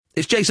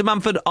It's Jason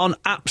Manford on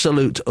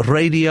Absolute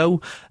Radio.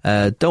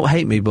 Don't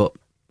hate me, but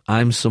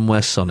I'm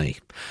somewhere sunny.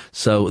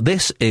 So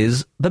this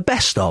is the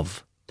best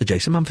of the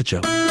Jason Manford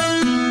Show.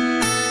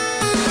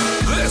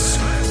 This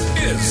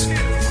is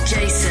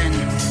Jason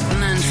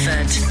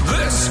Manford.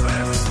 This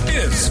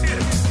is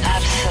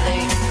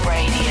Absolute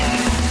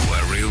Radio.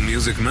 where real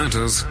music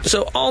matters.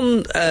 So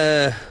on,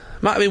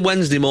 might have been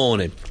Wednesday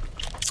morning,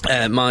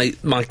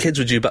 my kids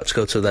were due back to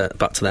go to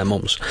their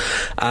mum's,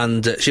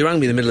 and she rang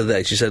me in the middle of the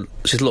day. She said,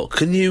 look,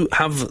 can you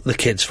have the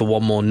kids for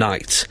one more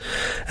night?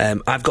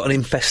 I've got an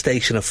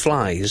infestation of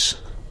flies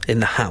in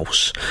the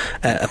house.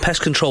 A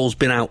pest control's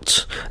been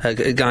out,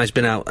 a guy's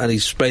been out and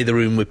he's sprayed the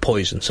room with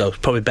poison, so it's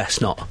probably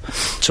best not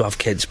to have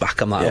kids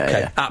back. I'm like,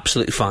 okay,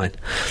 absolutely fine.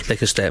 They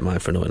can stay at mine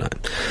for another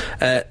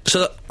night.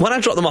 So when I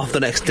dropped them off the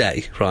next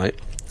day, right,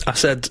 I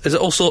said, is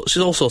it all she's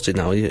all sorted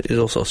now? It's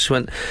all sorted. She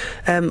went,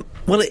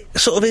 well, it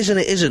sort of is and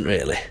it isn't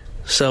really.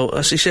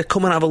 So she said,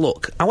 come and have a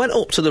look. I went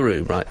up to the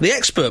room, right? The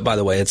expert, by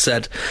the way, had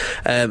said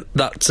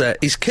that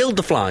he's killed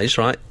the flies,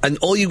 right? And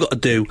all you've got to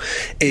do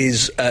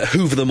is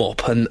hoover them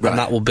up, and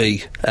that will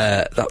be...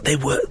 they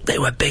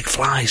were big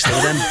flies. They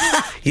were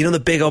them, you know, the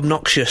big,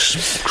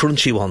 obnoxious,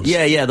 crunchy ones?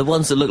 Yeah, the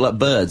ones that look like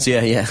birds,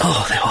 yeah.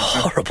 Oh, they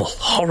were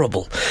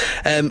horrible.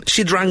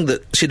 She'd rang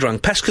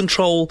pest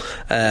control,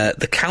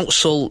 the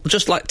council,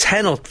 just like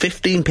 10 or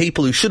 15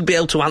 people who should be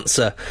able to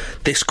answer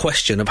this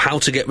question of how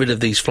to get rid of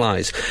these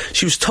flies.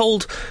 She was told,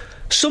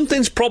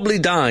 something's probably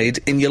died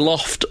in your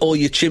loft or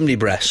your chimney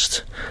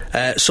breast,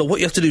 so what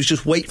you have to do is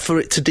just wait for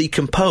it to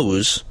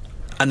decompose,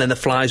 and then the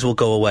flies will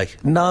go away.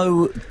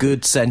 No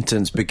good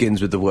sentence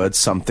begins with the word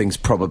something's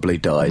probably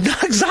died.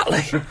 Exactly.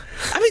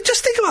 I mean,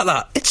 just think about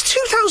that. It's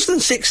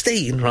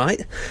 2016,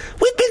 right?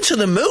 We've been to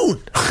the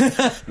moon.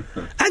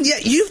 And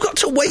yet you've got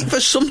to wait for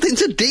something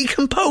to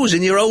decompose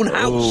in your own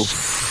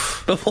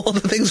house before the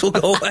things will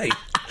go away.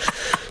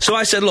 So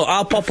I said, look,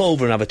 I'll pop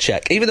over and have a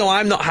check, even though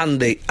I'm not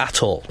handy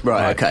at all.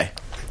 Right, okay.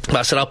 But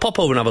I said, I'll pop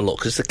over and have a look,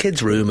 because the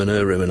kids' room and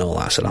her room and all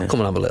that. I said, I'll come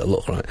and have a little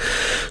look, right?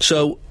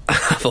 So I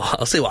thought,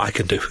 I'll see what I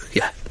can do,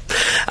 yeah.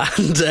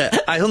 And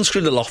I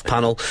unscrewed the loft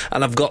panel,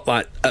 and I've got,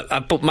 like, I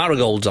put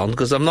marigolds on,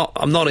 because I'm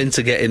not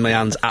into getting my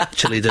hands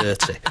actually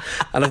dirty.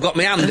 And I've got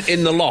my hand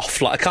in the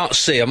loft, like, I can't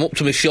see, I'm up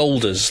to my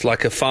shoulders,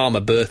 like a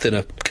farmer birthing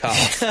a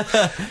calf.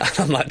 And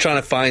I'm, like, trying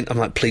to find, I'm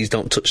like, please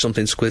don't touch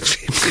something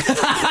squidgy.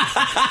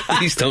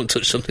 Please don't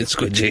touch something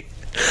squidgy.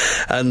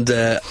 And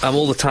I'm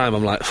all the time,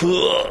 I'm like,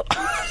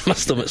 my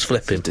stomach's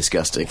flipping.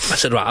 Disgusting. I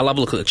said, right, I'll have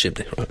a look at the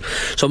chimney. Right.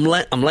 So I'm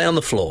laying on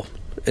the floor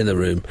in the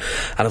room,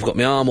 and I've got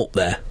my arm up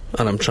there,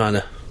 and I'm trying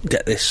to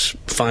get this,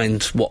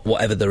 find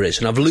whatever there is,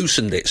 and I've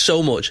loosened it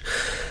so much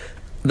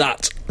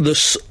that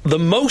the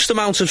most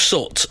amount of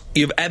soot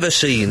you've ever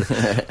seen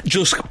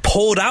just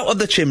poured out of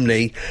the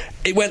chimney.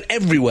 It went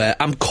everywhere.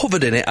 I'm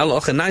covered in it. I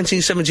look like a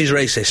 1970s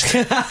racist.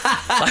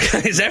 Like,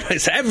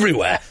 it's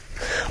everywhere.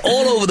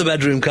 All over the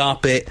bedroom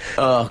carpet.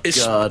 Oh,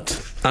 God.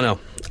 I know.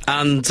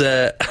 And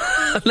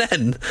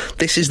then,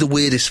 this is the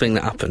weirdest thing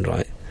that happened,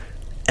 right?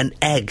 An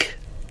egg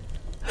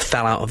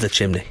fell out of the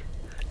chimney.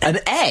 An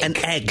egg? An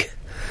egg.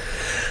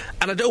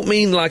 And I don't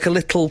mean like a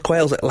little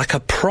quail's egg, like a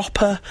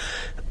proper,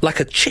 like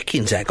a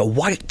chicken's egg, a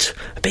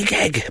big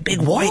egg, a big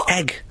white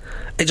egg.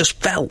 It just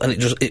fell, and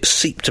it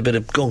seeped a bit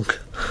of gunk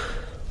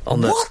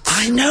on the... What?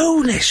 I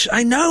know, Nish,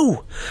 I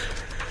know.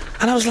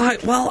 And I was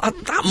like, well,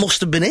 that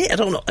must have been it. I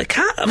don't know.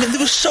 I mean, there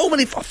were so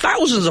many,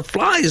 thousands of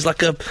flies,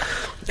 like a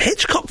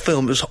Hitchcock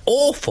film. It was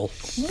awful.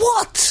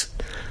 What?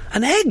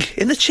 An egg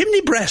in the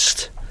chimney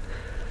breast.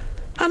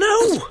 I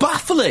know. That's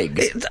baffling.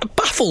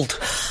 Baffled.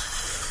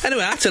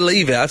 Anyway, I had to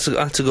leave it. I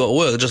had to go to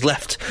work. I just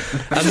left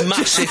a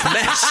massive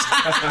mess.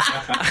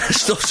 I had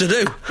stuff to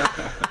do.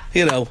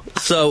 You know,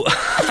 so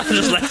I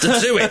just left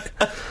her to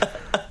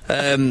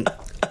it.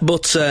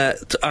 But,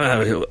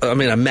 I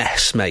mean, a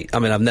mess, mate. I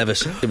mean,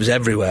 it was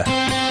everywhere.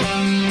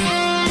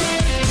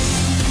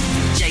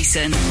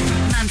 Jason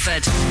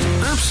Manford.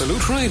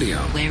 Absolute Radio.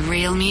 Where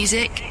real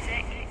music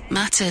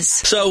matters.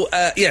 So,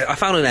 I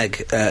found an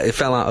egg. It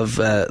fell out of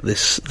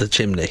the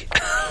chimney.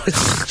 It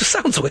just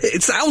sounds weird.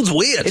 It sounds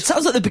weird. It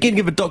sounds like the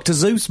beginning of a Dr.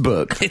 Seuss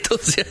book. It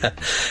does, yeah.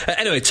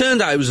 Anyway, it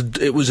turned out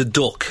it was a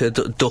duck. A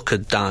duck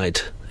had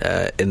died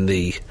in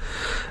the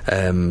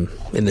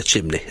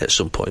chimney at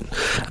some point.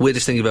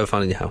 Weirdest thing you've ever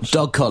found in your house?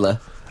 Dog collar.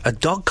 A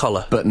dog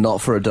collar? But not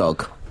for a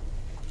dog.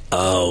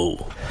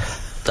 Oh,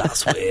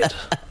 that's weird.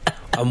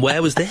 And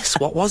where was this?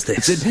 What was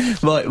this? It's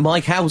in my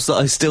house that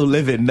I still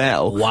live in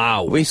now.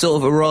 Wow. We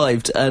sort of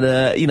arrived and,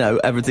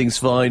 everything's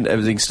fine,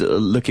 everything's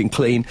looking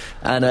clean,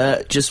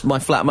 and just my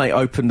flatmate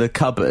opened the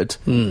cupboard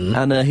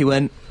and he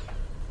went,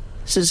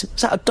 says,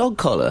 is that a dog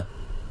collar?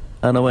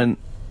 And I went,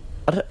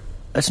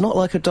 it's not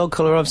like a dog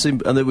collar I've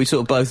seen. And then we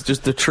sort of both,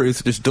 just the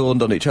truth just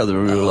dawned on each other,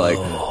 and we were like,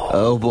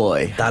 oh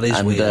boy. That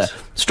is weird.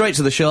 Straight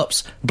to the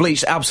shops,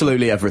 bleached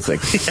absolutely everything.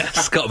 Yes,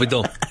 it's got to be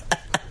done.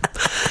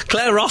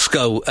 Claire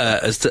Roscoe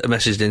has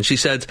messaged in. She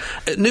said,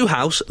 at new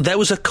house, there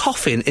was a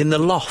coffin in the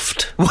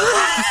loft.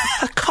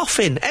 A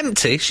coffin.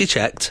 Empty, she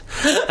checked.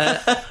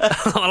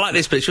 I like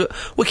this picture.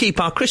 We keep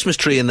our Christmas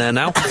tree in there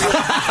now.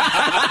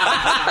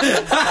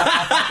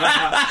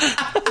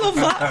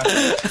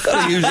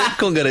 Couldn't use it,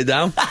 couldn't get it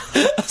down.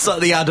 It's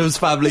like the Addams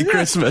Family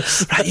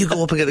Christmas. Right, you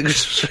go up and get the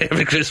Christmas tree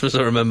every Christmas,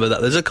 I remember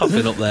that. There's a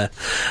coffin up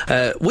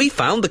there. We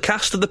found the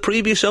cast of the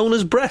previous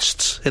owner's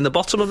breasts in the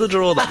bottom of the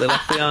drawer that they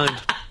left behind.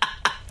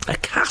 A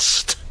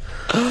cast.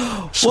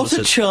 What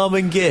a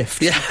charming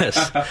gift.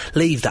 Yes.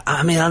 Leave that.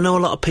 I mean, I know a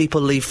lot of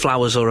people leave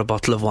flowers or a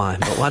bottle of wine,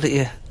 but why don't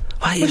you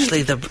just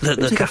leave the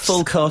Take cast? a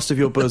full cast of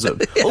your bosom.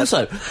 Yeah.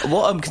 Also,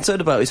 what I'm concerned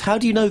about is how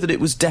do you know that it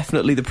was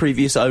definitely the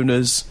previous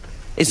owners?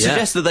 It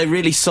suggests that they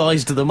really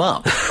sized them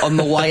up on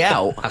the way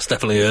out. That's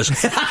definitely yours.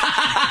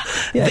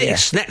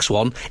 This next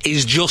one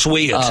is just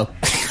weird. Oh.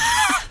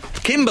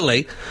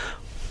 Kimberly,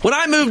 when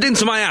I moved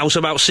into my house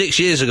about 6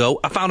 years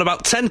ago, I found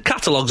about 10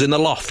 catalogues in the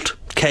loft.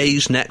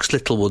 K's, Next,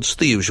 Littlewoods,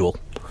 the usual.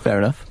 Fair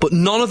enough. But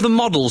none of the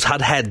models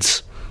had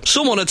heads.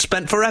 Someone had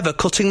spent forever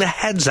cutting the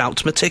heads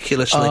out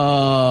meticulously.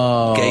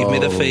 Oh. Gave me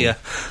the fear.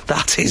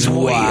 That is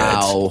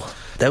Wow. weird.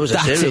 There was a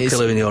serial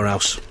killer in your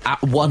house. At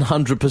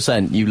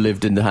 100% you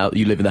lived in the house.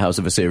 You live in the house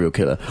of a serial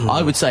killer.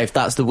 I would say if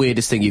that's the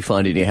weirdest thing you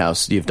find in your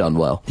house, you've done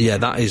well. Yeah,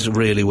 that is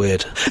really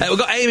weird. We've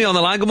got Amy on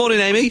the line. Good morning,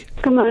 Amy.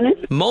 Good morning.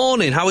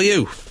 Morning, how are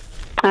you?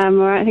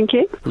 I'm alright, thank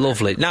you.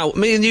 Lovely. Now,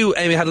 me and you,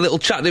 Amy, had a little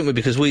chat, didn't we?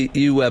 Because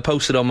you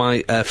posted on my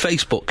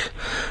Facebook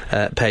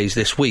page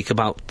this week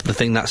about the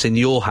thing that's in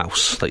your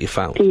house that you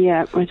found.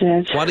 Yeah, I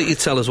did. Why don't you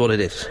tell us what it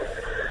is?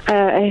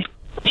 A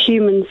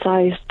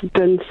human-sized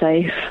gun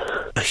safe.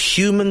 A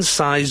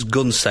human-sized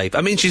gun safe.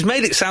 I mean, she's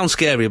made it sound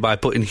scary by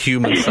putting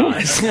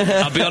human-sized.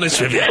 I'll be honest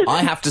with you.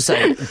 I have to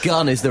say,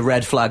 gun is the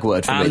red flag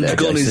word for me And there,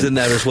 gun is Jason. in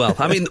there as well.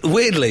 I mean,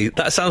 weirdly,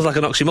 that sounds like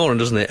an oxymoron,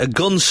 doesn't it? A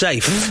gun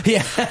safe.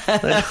 Yeah.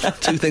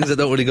 Two things that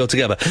don't really go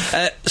together.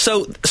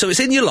 So it's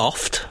in your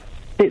loft.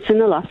 It's in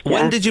the loft,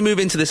 When yeah. did you move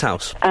into this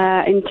house?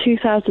 In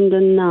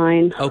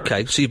 2009.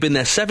 Okay, so you've been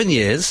there 7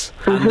 years,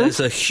 and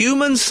there's a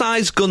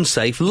human-sized gun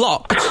safe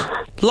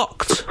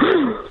locked,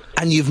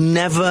 and you've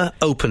never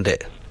opened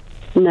it.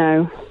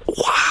 No.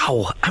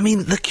 Wow. I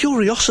mean, the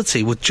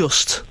curiosity would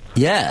just...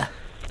 Yeah.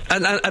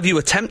 And have you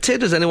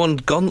attempted? Has anyone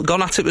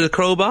gone at it with a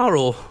crowbar,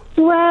 or...?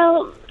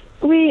 Well,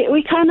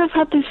 we kind of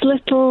had this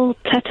little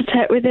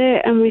tete-a-tete with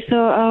it, and we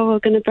thought, oh, we're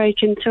going to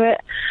break into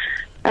it.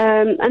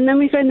 And then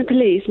we phoned the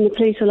police, and the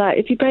police were like,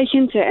 if you break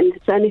into it and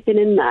there's anything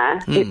in there,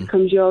 it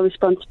becomes your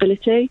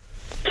responsibility.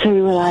 So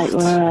we were like,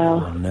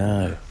 well, Oh,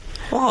 no.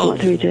 what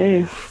do we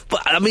do?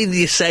 But, I mean,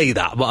 you say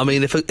that, but, I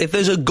mean, if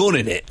there's a gun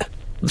in it,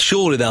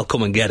 surely they'll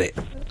come and get it.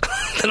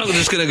 They're not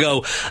just going to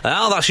go,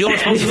 oh, that's your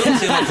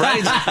responsibility, I'm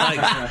afraid. Like,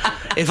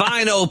 if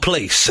I know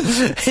police...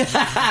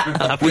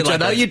 Which I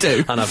know you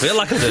do. And I feel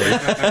like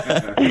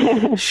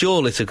I do.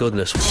 Surely to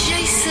goodness.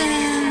 Jason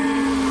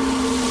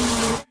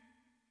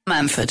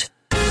Manford,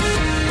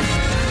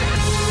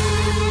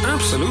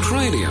 Absolute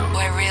Radio.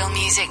 where real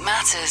music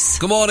matters.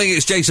 Good morning,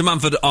 it's Jason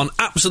Manford on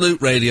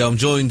Absolute Radio. I'm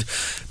joined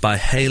by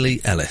Hayley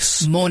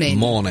Ellis. Morning.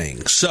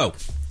 Morning. So,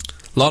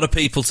 a lot of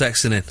people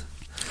texting in.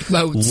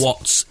 Loads.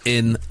 What's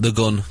in the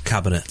gun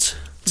cabinet?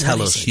 Tell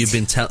What us. is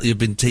it? You've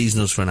been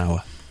teasing us for an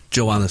hour.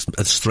 Joanne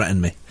has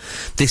threatened me.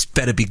 This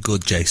better be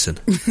good, Jason.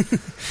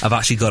 I've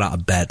actually got out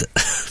of bed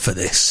for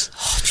this.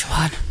 Oh,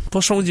 Joanne.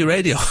 What's wrong with your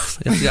radio?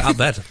 You have to get out of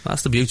bed.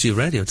 That's the beauty of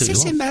radio. Do what you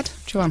Sit in want. bed,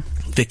 Joanne.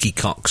 Vicky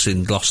Cox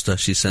in Gloucester,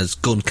 she says,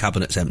 gun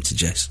cabinet's empty,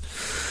 Jason.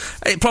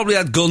 It probably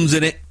had guns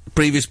in it.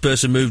 Previous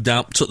person moved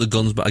out, took the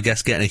guns, but I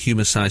guess getting a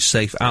human-sized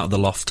safe out of the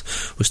loft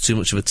was too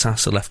much of a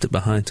task, so left it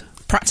behind.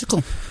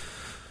 Practical.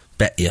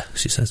 Bet ya,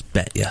 she says,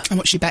 bet ya. How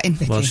much you betting,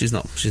 Vicky? Well, she's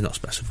not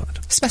specified.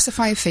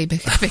 Specify a fee,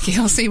 Vicky.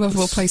 I'll see whether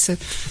we'll place it.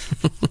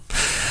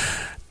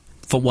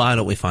 For why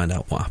don't we find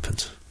out what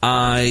happened?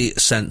 I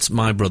sent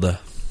my brother,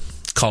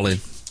 Colin,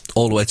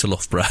 all the way to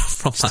Loughborough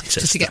from Manchester.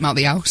 Just to get him out of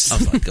the house. I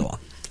was like, go on.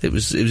 It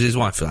was his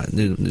wife's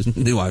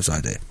new wife's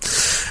idea.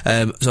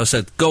 So I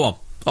said, go on,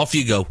 off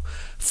you go.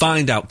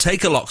 Find out,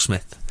 take a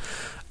locksmith,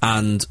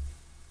 and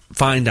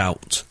find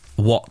out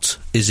what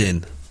is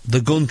in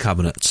the gun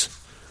cabinet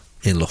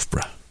in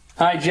Loughborough.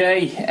 Hi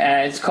Jay,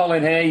 it's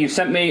Colin here. You've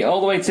sent me all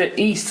the way to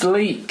East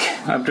Leek.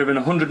 I've driven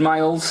 100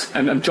 miles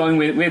and I'm joined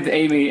with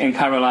Amy and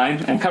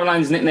Caroline. And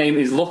Caroline's nickname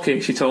is Lucky,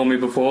 she told me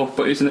before,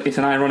 but it's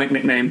an ironic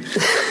nickname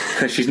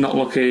because she's not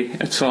lucky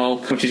at all,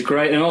 which is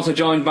great. And I'm also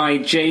joined by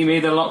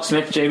Jamie, the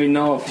locksmith, Jamie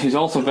North, who's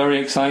also very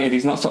excited.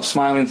 He's not stopped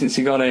smiling since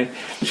he got here.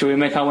 Shall we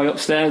make our way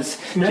upstairs?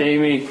 No.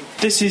 Jamie?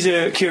 This is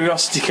a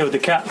curiosity killed the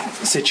cat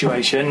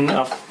situation.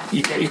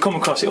 You come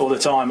across it all the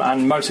time,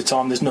 and most of the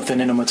time there's nothing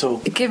in them at all.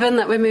 Given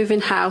that we're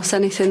moving house,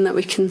 anything that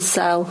we can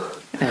sell.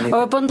 Anything.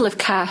 Or a bundle of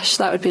cash,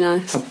 that would be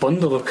nice. A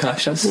bundle of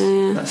cash,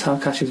 that's how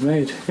cash is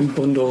made, in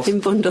bundles. In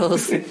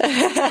bundles.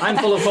 I'm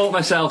full of hope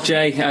myself,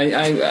 Jay.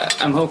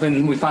 I'm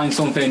hoping we find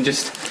something.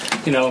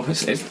 Just, you know,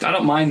 I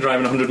don't mind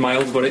driving 100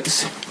 miles, but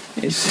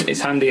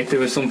it's handy if there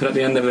was something at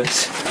the end of it.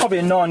 Probably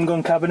a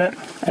 9-gun cabinet.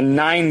 A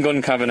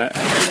 9-gun cabinet.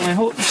 I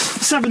hope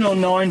 7 or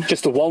 9.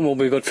 Just a 1 will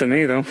be good for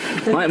me, though.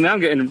 I'm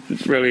getting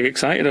really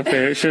excited up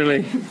here. It's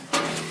really...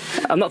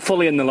 I'm not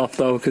fully in the loft,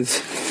 though,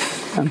 because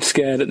I'm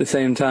scared at the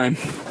same time.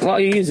 What are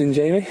you using,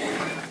 Jamie?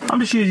 I'm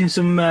just using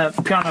some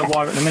piano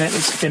wire at the minute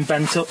that's been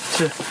bent up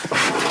to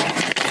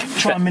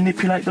try and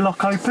manipulate the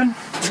lock open.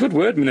 It's a good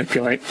word,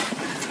 manipulate.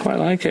 Quite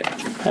like it.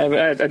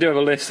 I do have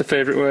a list of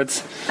favourite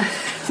words.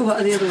 What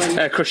are the other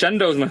ones?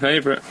 Crescendo's my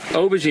favourite.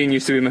 Aubergine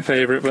used to be my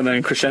favourite, but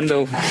then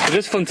crescendo. It's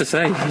just fun to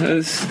say.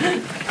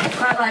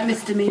 Quite like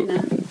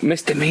misdemeanour.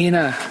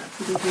 Misdemeanour.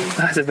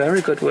 That's a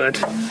very good word.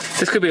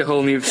 This could be a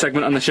whole new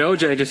segment on the show,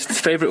 Jay. Just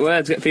favourite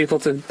words. Get people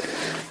to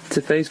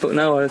Facebook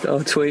now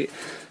or tweet.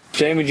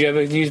 Jamie, do you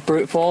ever use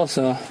brute force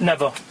or?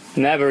 Never.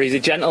 Never. He's a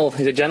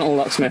gentle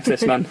locksmith,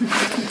 this man.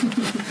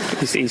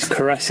 he's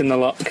caressing the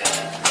lock.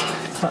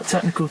 That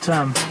technical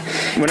term.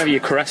 Whenever you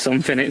caress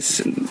something,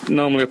 it's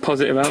normally a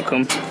positive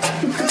outcome.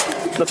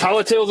 The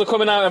power tools are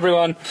coming out,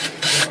 everyone.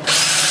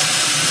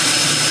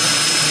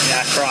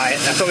 That's right.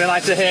 That's what we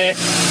like to hear.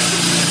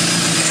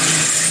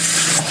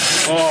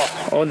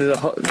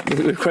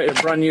 We've created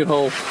a brand new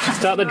hole.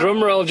 Start the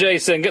drum roll,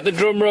 Jason. Get the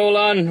drum roll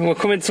on. We're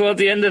coming toward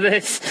the end of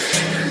this.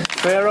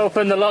 We're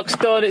open. The lock's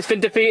done. It's been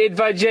defeated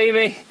by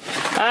Jamie.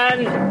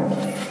 And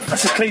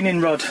that's a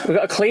cleaning rod. We've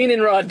got a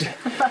cleaning rod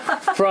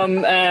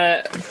from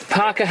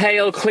Parker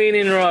Hale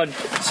Cleaning Rod.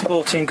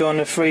 Sporting gun,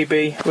 a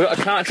freebie. We've got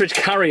a cartridge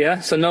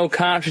carrier, so no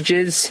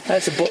cartridges.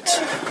 That's a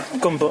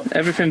gun butt.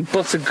 Everything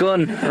but a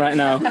gun right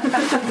now. And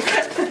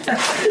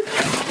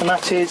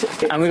that is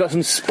it. And we've got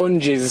some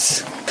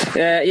sponges.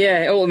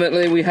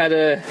 Ultimately we had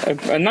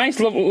a nice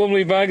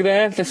lovely bag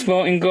there, the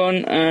sporting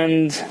gun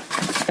and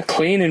a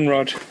cleaning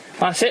rod.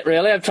 That's it,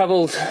 really. I've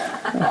travelled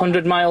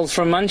 100 miles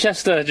from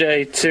Manchester,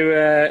 Jay,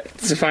 to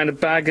find a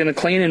bag and a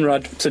cleaning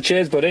rod. So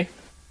cheers, buddy.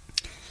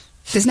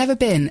 There's never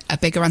been a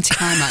bigger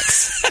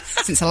anticlimax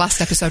since the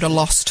last episode of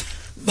Lost.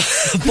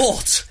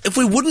 But if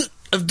we wouldn't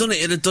have done it,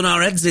 it'd have done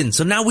our heads in.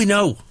 So now we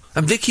know.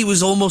 And Vicky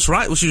was almost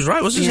right. Well, she was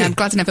right, wasn't she? Yeah, I'm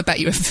glad I never bet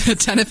you a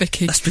tenner,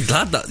 Vicky. Let's be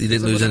glad that you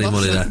didn't lose any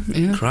money there.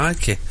 Yeah.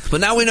 Crikey.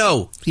 But now we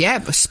know. Yeah,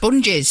 but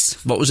sponges.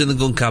 What was in the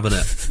gun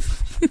cabinet?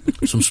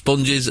 Some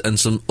sponges and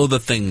some other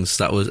things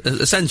that was...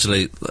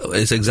 Essentially,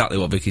 it's exactly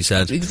what Vicky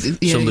said.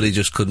 Yeah. Somebody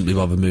just couldn't be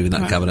bothered moving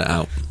that cabinet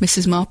out.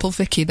 Mrs. Marple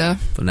Vicky, though.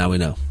 But now we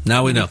know.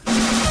 Now we know.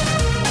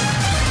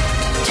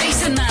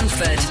 Jason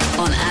Manford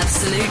on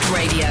Absolute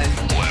Radio.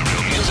 Where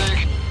real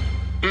music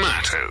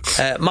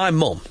matters. My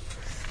mum.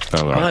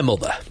 Oh, right.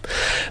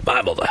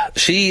 My mother,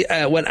 she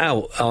went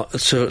out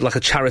to like a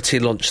charity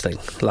lunch thing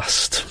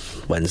last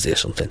Wednesday or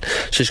something.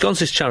 So she's gone to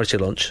this charity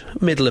lunch,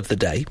 middle of the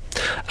day,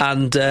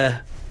 and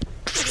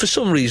for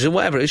some reason,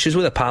 whatever it is, she's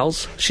with her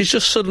pals, she's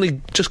just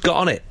suddenly just got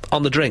on it,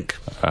 on the drink.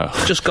 Oh.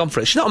 Just gone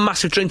for it. She's not a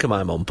massive drinker,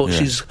 my mum, but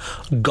she's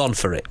gone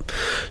for it.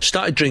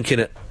 Started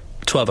drinking at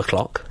 12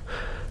 o'clock,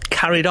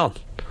 carried on.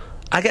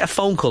 I get a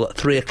phone call at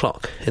 3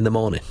 o'clock in the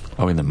morning.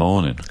 Oh, in the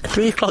morning?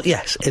 3 o'clock,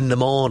 yes, in the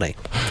morning.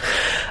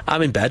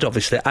 I'm in bed,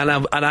 obviously,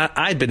 and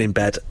I'd been in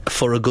bed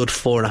for a good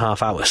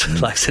 4.5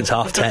 hours, like since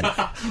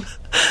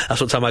 10:30.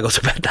 That's what time I go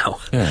to bed now.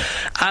 Yeah.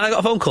 And I got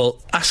a phone call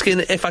asking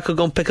if I could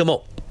go and pick them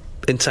up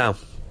in town,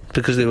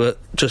 because they were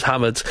just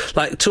hammered.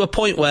 Like, to a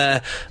point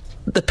where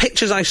the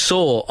pictures I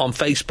saw on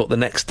Facebook the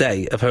next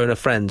day of her and her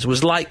friends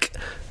was like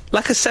a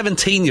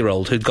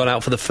 17-year-old who'd gone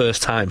out for the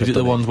first time. Is it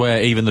the ones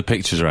where even the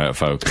pictures are out of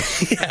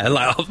focus? Yeah,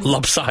 like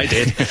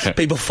lopsided,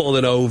 people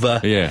falling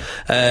over. Yeah.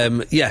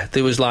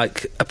 There was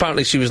like,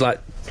 apparently she was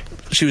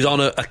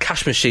on a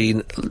cash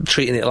machine,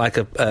 treating it like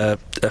a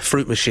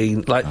fruit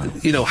machine, like,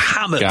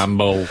 hammered.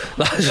 Gamble.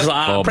 Just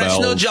like, press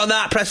nudge on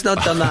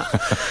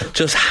that.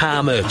 Just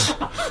hammered.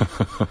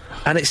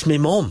 And it's me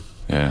mum.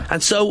 Yeah.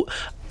 And so,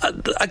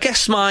 I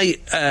guess my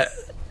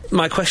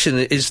question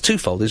is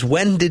twofold, is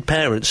when did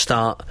parents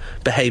start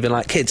behaving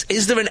like kids?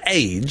 Is there an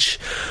age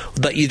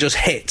that you just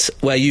hit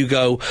where you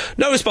go,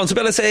 no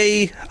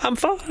responsibility, I'm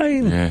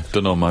fine? Yeah,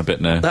 done all my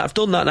bit now. I've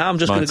done that now, I'm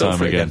just going to go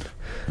for it again.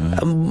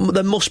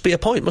 There must be a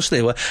point,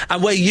 mustn't there?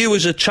 And where you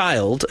as a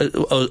child,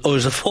 or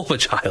as a former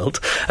child,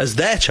 as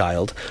their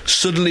child,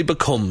 suddenly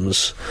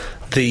becomes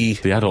the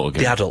adult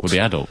again. The adult. Well,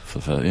 the adult,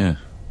 yeah.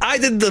 I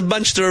did the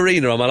Manchester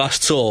Arena on my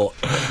last tour.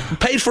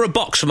 Paid for a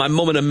box for my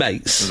mum and her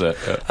mates. Was it?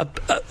 Yeah.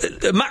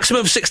 A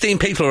maximum of 16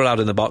 people are allowed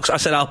in the box. I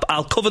said,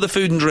 I'll cover the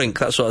food and drink.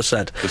 That's what I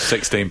said. For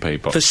 16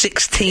 people? For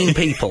 16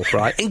 people,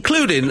 right?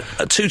 Including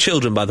 2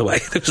 children, by the way.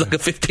 There was like a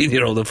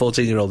 15-year-old and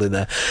 14-year-old in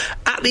there.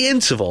 At the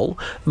interval,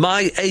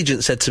 my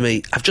agent said to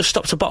me, I've just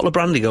stopped a bottle of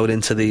brandy going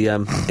into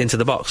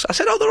the box. I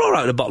said, oh, they're all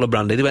right with a bottle of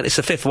brandy. They went, it's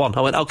the 5th one.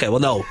 I went, okay,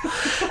 well, no,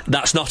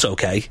 that's not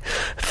okay.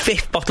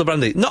 5th bottle of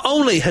brandy. Not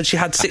only had she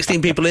had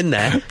 16 people in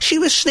there, she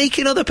was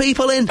sneaking other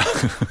people in.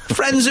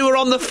 Friends who were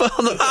on the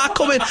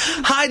coming,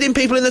 hiding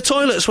people in the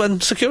toilets when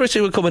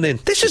security were coming in.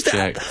 This is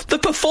the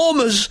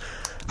performers.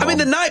 I mean,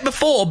 the night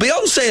before,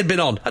 Beyonce had been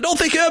on. I don't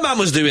think her man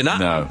was doing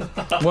that. No.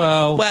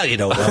 Well, you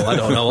don't know. I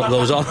don't know what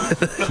goes on.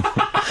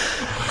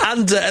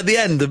 And at the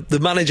end, the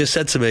manager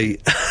said to me,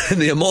 in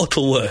the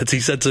immortal words,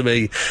 he said to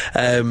me,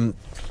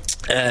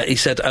 he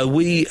said,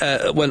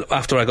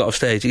 after I got off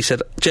stage, he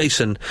said,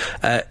 Jason,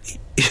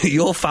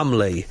 your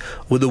family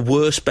were the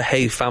worst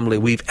behaved family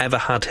we've ever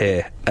had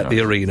here at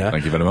the arena.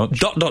 Thank you very much. ...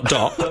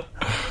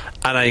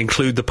 And I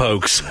include the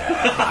Pogues.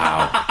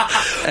 Wow.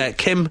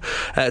 Kim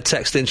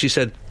texted in, she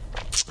said,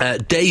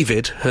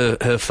 David,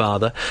 her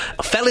father,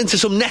 fell into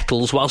some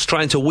nettles whilst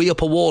trying to wee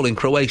up a wall in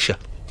Croatia.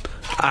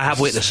 I have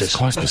witnesses. It's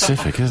quite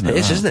specific, isn't it? It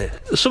is, isn't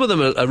it? Some of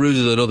them are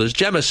ruder than others.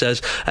 Gemma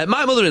says,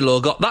 my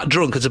mother-in-law got that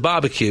drunk at a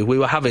barbecue we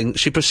were having.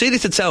 She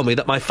proceeded to tell me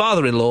that my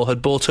father-in-law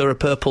had bought her a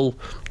purple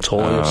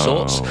toy of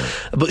sorts,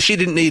 but she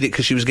didn't need it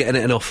because she was getting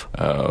it enough.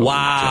 Oh,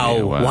 wow.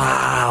 dear,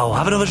 wow.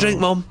 Have another drink,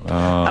 Mum.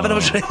 Have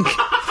another drink.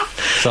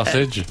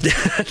 Sausage.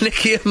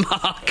 Nikki and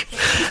Mark.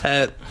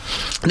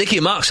 Nikki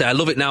and Mark say, I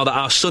love it now that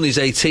our son is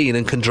 18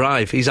 and can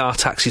drive. He's our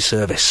taxi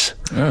service.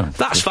 Oh,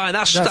 that's fine.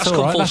 That's all come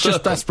right. full circle.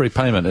 That's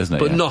prepayment, isn't it?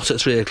 But not at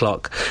 3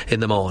 o'clock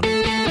in the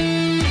morning.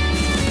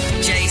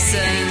 Jason.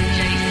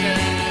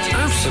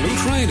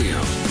 Absolute Radio.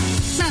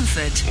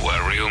 Manford.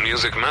 Where real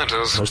music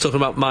matters. I was talking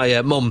about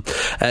my mum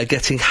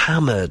getting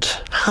hammered,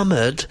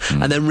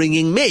 and then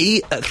ringing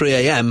me at 3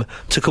 a.m.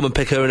 to come and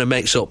pick her and her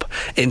mates up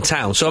in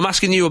town. So I'm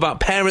asking you about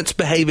parents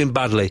behaving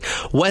badly.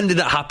 When did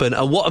that happen,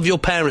 and what have your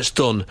parents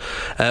done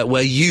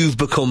where you've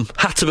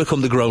had to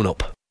become the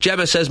grown-up?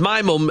 Gemma says,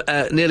 my mum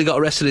nearly got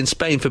arrested in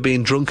Spain for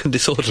being drunk and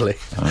disorderly.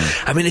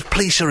 Oh. I mean, if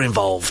police are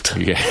involved...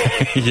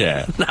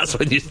 Yeah. That's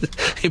when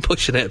you're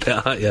pushing it a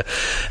bit, aren't you?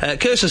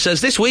 Kirsten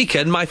says, this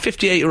weekend, my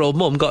 58-year-old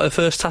mum got her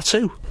first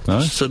tattoo. No?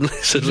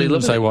 Suddenly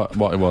loved say it.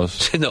 what it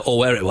was. Or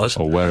where it was.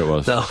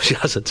 No, she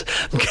hasn't.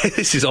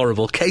 This is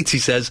horrible. Katie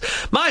says,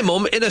 my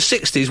mum, in her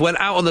 60s, went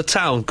out on the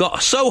town,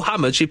 got so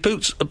hammered she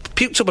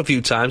puked up a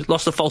few times,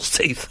 lost her false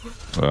teeth.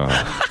 Oh.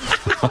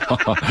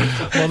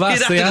 Well,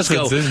 that's the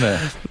essence, isn't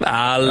it?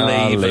 I'll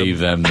leave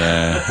them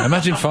there.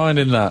 Imagine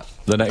finding that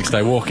the next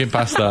day, walking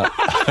past that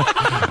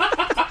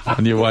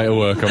on your way to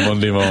work on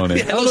Monday morning.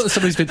 Yeah, look,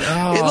 somebody's been...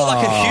 It looked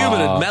like a human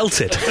had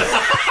melted.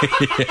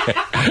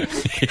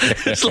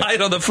 It's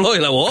lying on the floor,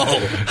 you're like, whoa.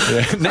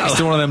 Yeah, next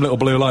to one of them little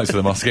blue lights with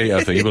a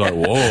mosquito thing, you'd be like,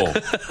 whoa.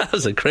 That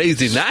was a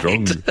crazy night.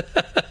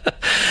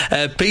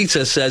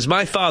 Peter says,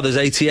 my father's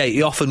 88,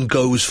 he often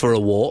goes for a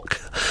walk.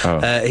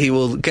 He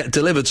will get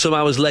delivered some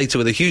hours later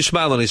with a huge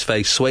smile on his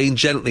face, swaying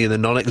gently in the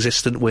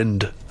non-existent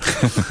wind.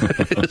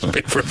 It's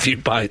been for a few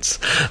bites.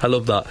 I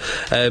love that.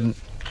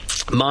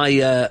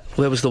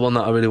 Where was the one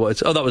that I really wanted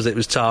to... Oh, that was it. It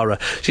was Tara.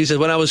 She said,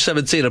 when I was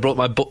 17, I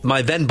brought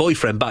my then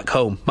boyfriend back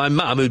home. My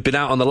mum, who'd been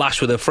out on the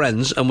lash with her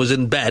friends and was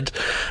in bed,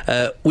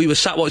 we were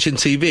sat watching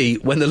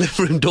TV when the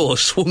living room door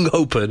swung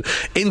open.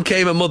 In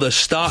came her mother,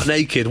 stark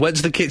naked, went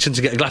to the kitchen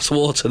to get a glass of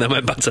water and then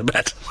went back to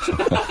bed.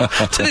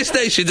 To this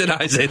day, she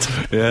denies it.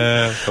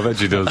 Yeah, I bet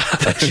she does.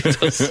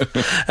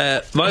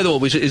 My other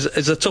one, which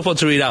is a tough one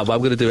to read out, but I'm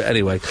going to do it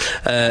anyway,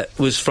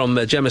 was from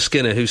Gemma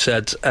Skinner, who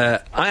said, I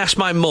asked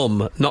my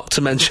mum not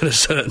to mention a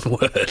certain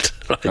word.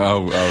 Right?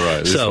 Oh,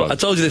 right. So I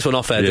told you this one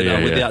off air, didn't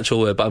I, with the actual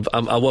word, but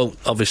I won't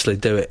obviously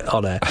do it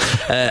on air.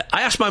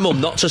 I asked my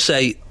mum not to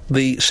say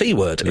the C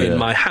word in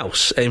my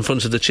house in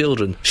front of the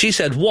children. She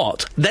said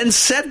what? Then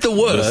said the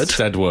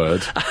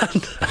word.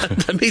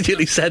 And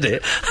immediately said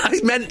it. I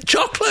meant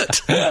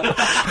chocolate. Not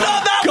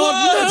that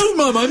word! No,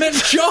 Mum, I meant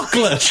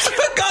chocolate.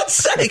 For God's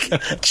sake,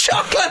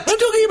 chocolate! I'm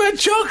talking about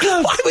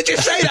chocolate. Why would you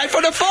say that in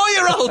front of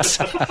 4-year-olds?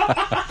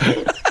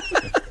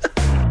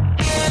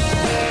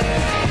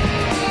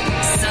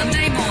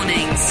 Sunday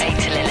mornings, 8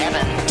 till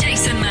 11.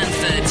 Jason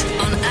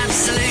Manford on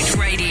Absolute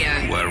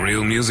Radio. Where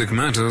real music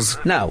matters.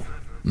 Now,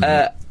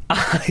 I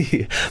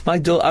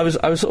was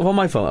sort of on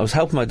my phone. I was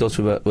helping my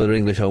daughter with her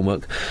English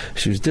homework.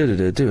 She was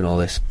doing all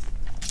this,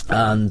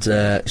 and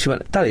she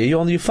went, "Daddy, are you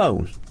on your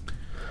phone?"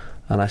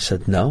 And I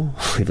said, "No,"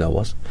 even though I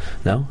was.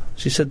 No.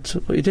 She said,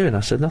 "What are you doing?"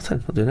 I said, "Nothing.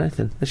 Not doing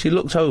anything." And she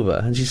looked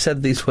over and she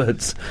said these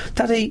words,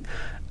 "Daddy,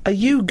 are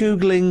you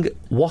Googling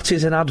what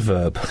is an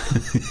adverb?"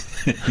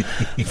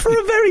 For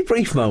a very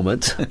brief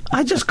moment,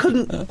 I just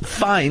couldn't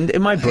find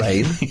in my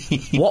brain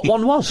what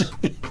one was.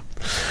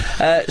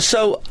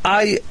 So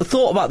I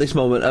thought about this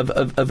moment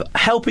of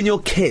helping your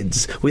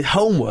kids with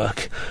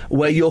homework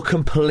where you're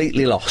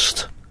completely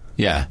lost.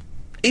 Yeah.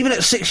 Even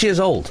at 6 years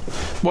old.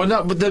 Well,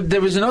 no, but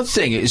there was another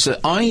thing. It's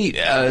that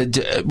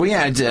we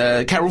had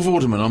Carol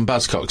Vorderman on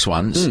Buzzcocks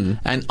once,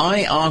 and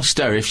I asked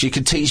her if she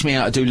could teach me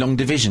how to do long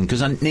division,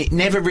 because I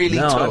never really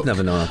took. I've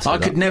never known how to do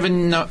that. could never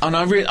know, and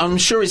I'm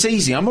sure it's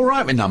easy. I'm all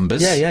right with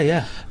numbers.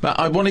 Yeah.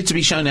 But I wanted to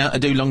be shown how to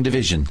do long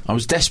division. I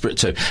was desperate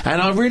to.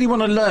 And I really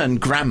want to learn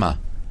grammar.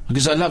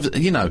 Because I love,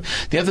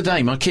 the other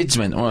day my kids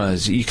went, "Oh,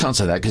 you can't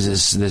say that because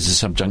there's a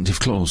subjunctive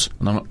clause."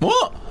 And I'm like,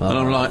 "What?" And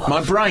I'm like,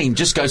 my brain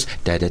just goes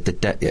da da da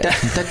da da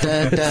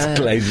da da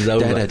glazes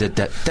over.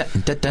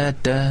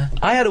 da.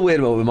 I had a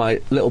weird moment with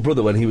my little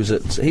brother when he was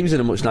in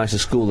a much nicer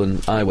school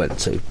than I went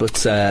to, but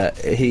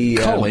he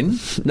Colin?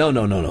 No,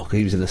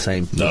 he was in the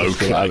same school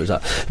that I was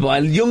at. But my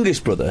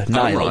youngest brother,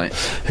 Niall,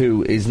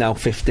 who is now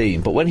 15,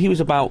 but when he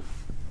was about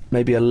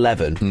maybe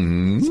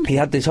 11, he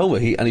had this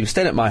homework, and he was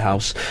staying at my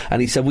house,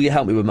 and he said, "Will you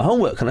help me with my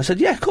homework?" And I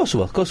said, "Yeah, of course I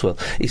will.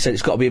 He said,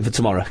 "It's got to be in for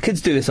tomorrow."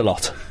 Kids do this a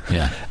lot.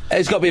 Yeah.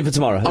 It's got to be in for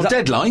tomorrow.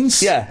 Deadlines?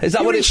 Yeah. Is that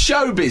You're what it's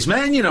showbiz,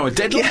 man? You know a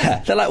deadline.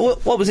 Yeah. They're like,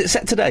 what was it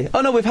set today?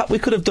 Oh, no, we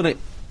could have done it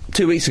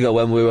 2 weeks ago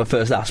when we were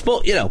first asked,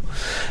 but, you know,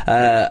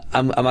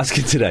 I'm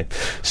asking today.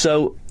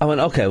 So I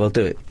went, OK, well,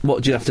 do it.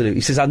 What do you have to do?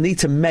 He says, I need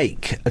to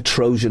make a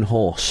Trojan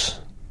horse.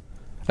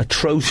 A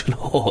Trojan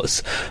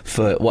horse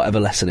for whatever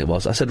lesson it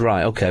was. I said,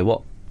 right, OK,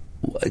 what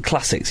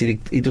classics? He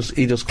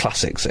does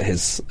classics at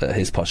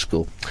his posh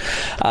school.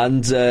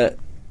 And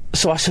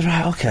so I said,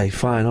 right, OK,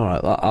 fine, all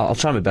right, I'll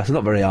try my best. I'm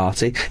not very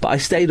arty, but I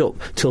stayed up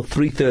till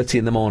 3:30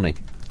 in the morning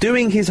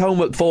doing his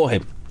homework for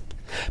him.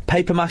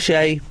 Paper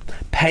mache,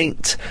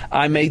 paint.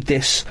 I made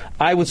this,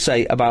 I would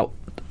say, about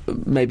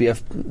maybe a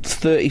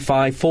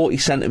 35, 40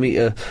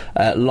 centimetre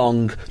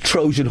long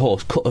Trojan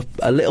horse, cut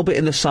a little bit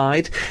in the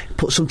side,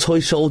 put some toy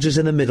soldiers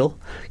in the middle,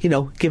 you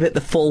know, give it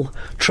the full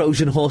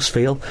Trojan horse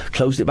feel,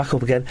 closed it back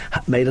up again,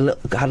 had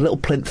a little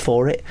plinth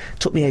for it,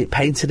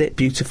 painted it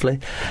beautifully,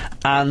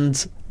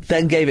 and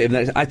then gave it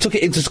him. I took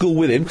it into school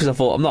with him because I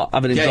thought I'm not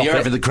having him drop it. Yeah, you're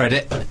over the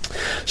credit.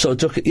 So I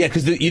took it,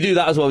 because you do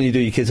that as well when you do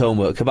your kids'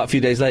 homework. About a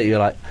few days later, you're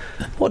like,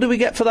 what did we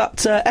get for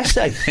that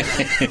essay?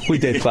 We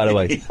did, by the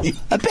way.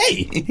 A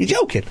B? You're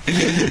joking?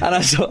 And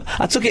I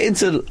took it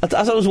into,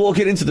 as I was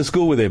walking into the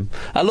school with him,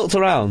 I looked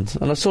around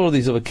and I saw all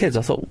these other kids.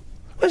 I thought,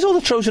 where's all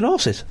the Trojan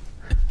horses?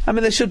 I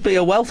mean, there should be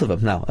a wealth of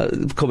them now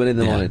coming in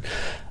the morning.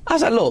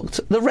 As I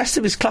looked, the rest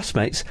of his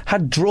classmates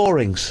had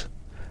drawings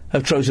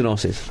of Trojan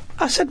horses.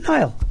 I said,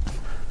 Niall,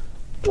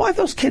 why have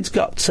those kids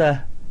got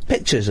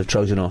pictures of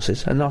Trojan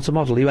horses and not a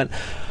model? He went,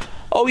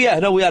 oh yeah,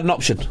 no, we had an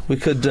option. We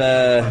could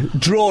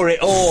draw it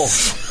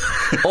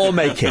or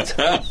make it.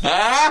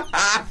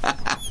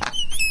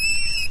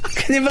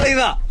 Can you believe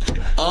that?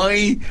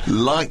 I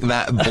like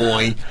that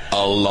boy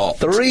a lot.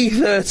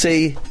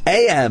 3:30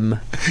 a.m.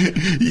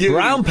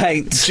 Brown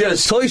paint,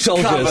 just toy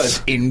soldiers covered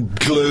in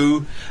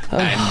glue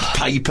and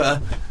paper.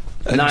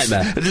 And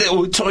nightmare.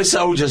 Little toy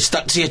soldiers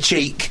stuck to your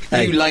cheek.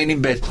 Hey. You laying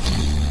in bed.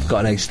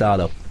 Got an A star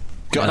though.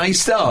 Got an A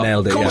star?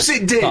 Nailed it. Of course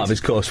it did. Part of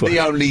his coursework. The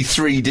only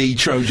 3D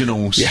Trojan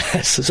horse.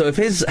 Yes. So if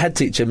his head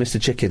teacher,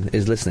 Mr. Chicken,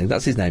 is listening,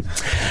 that's his name.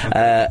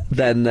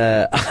 Then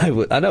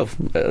I know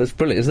it's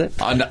brilliant, isn't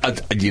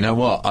it? You know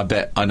what? I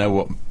bet I know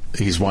what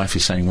his wife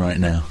is saying right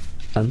now.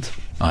 And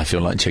I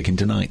feel like chicken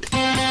tonight.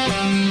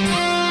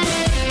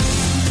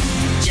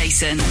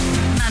 Jason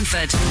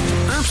Manford,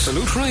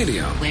 Absolute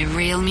Radio. where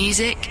real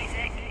music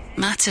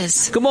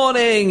matters. good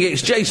morning,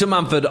 it's Jason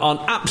Manford on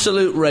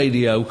Absolute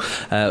Radio.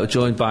 We're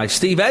joined by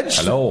Steve Edge.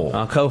 Hello.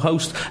 Our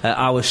co-host,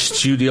 our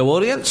studio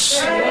audience.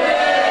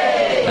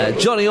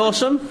 Johnny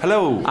Awesome.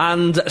 Hello.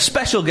 And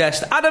special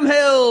guest, Adam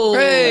Hill.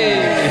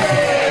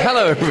 Hey!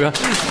 Hello, everyone.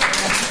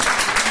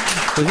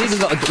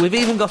 We've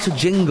even got a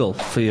jingle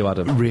for you,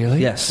 Adam. Really?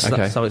 Yes, Okay.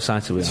 that's how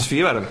excited we are. This is for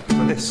you, Adam.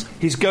 Like this.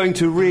 He's going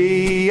to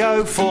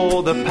Rio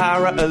for the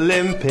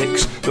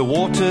Paralympics. The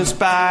water's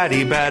bad,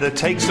 he better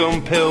take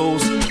some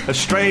pills.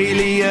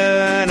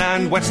 Australian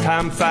and West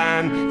Ham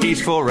fan. He's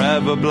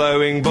forever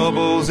blowing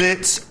bubbles.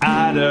 It's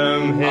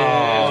Adam Hill.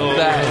 Oh,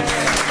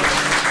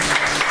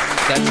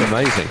 that's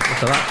amazing.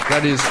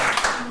 That is...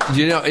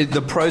 You know,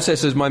 the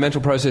processes, my mental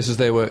processes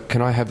there were,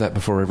 can I have that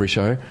before every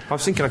show? I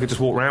was thinking I could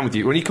just walk around with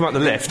you. When you come out the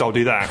lift, I'll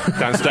do that.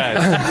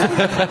 Downstairs.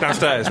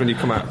 Downstairs when you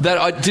come out.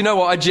 Do you know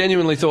what? I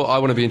genuinely thought I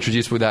want to be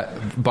introduced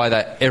by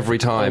that every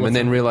time, and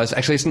then realised,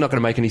 actually, it's not going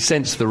to make any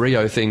sense, the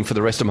Rio thing, for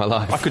the rest of my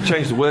life. I could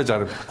change the words,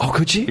 Adam. Oh,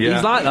 could you? Yeah.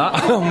 He's like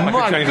that. Oh, I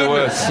my could change the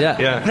words.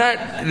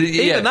 Yeah.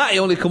 Even that he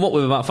only come up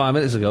with about 5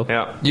 minutes ago.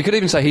 Yeah. You could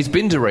even say he's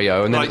been to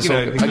Rio, and then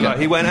Like, like,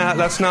 he went out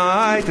last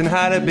night and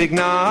had a big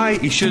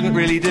night. He shouldn't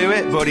really do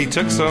it, but he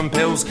took some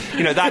pills.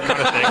 You know, that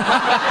kind of thing.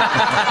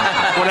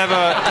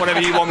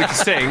 whatever you want me to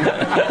sing.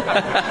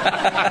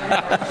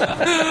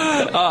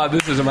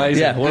 This is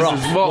amazing. Yeah, we're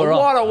off.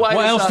 What a way.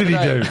 What else did he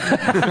do?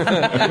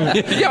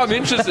 Yeah, I'm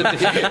interested to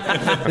hear.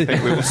 I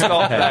think we will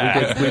stop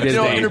there. We did You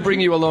know, I'm going to bring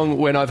you along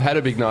when I've had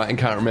a big night and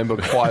can't remember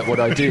quite what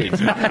I did.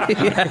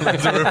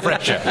 It's a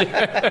refresher.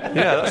 Yeah,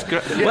 that's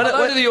great.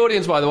 Hello to the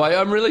audience, by the way.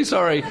 I'm really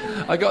sorry.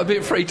 I got a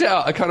bit freaked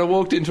out. I kind of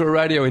walked into a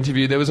radio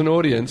interview. There was an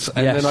audience,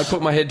 and then I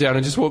put my head down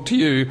and just walked to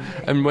you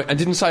and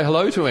didn't say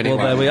hello to anyone.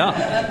 Well, there we are.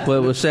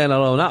 We're saying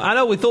hello now. I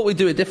know we thought we'd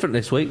do it different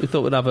this week. We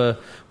thought we'd have a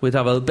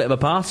bit of a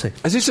party.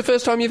 Is this the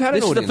first time you've had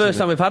an audience? This is the first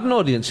time we've had an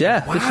audience,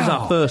 yeah. Wow. This is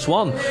our first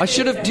one.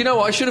 Do you know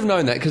what? I should have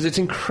known that, because it's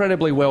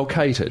incredibly well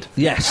catered.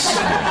 Yes.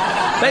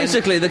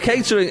 Basically, the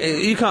catering,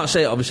 you can't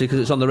say it obviously because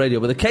it's on the radio,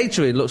 but the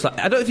catering looks like,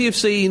 I don't know if you've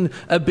seen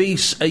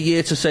Obese, A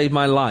Year to Save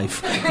My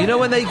Life. You know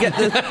when they get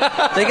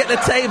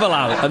the table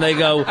out and they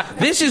go,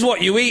 this is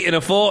what you eat in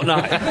a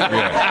fortnight.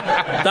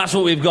 Yeah. That's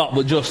what we've got,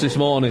 but just this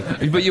morning.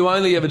 But you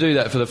only ever do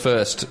that for the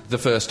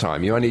first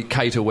time. You only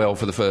cater well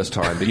for the first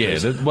time. Yeah,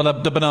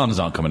 the bananas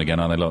aren't coming again,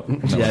 are they? Look.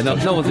 Yeah,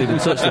 no one's even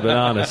touched the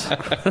bananas.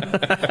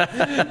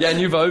 Yeah, and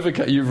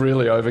you've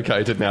really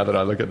overcated now that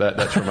I look at that.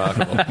 That's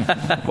remarkable.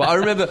 Well, I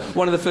remember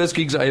one of the first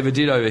gigs I ever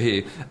did over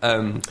here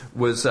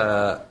was,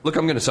 look,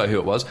 I'm going to say who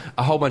it was,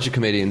 a whole bunch of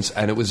comedians,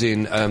 and it was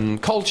in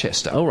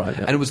Colchester. Oh, right.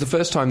 Yeah. And it was the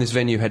first time this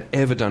venue had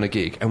ever done a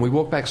gig, and we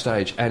walked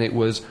backstage, and it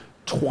was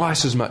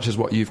twice as much as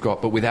what you've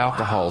got, but with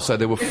alcohol. So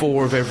there were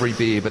 4 of every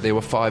beer, but there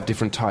were 5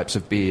 different types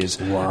of beers.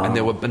 Wow. And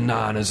there were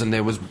bananas, and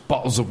there was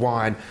bottles of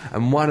wine.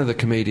 And one of the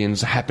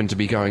comedians happened to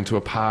be going to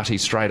a party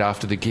straight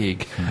after the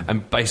gig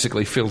and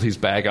basically filled his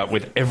bag up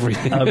with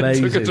everything and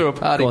took it to a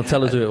party. Go on,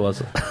 tell us who it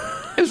was.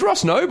 It was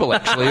Ross Noble,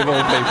 actually, of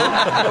all people.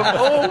 Of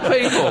all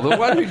people, the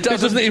one who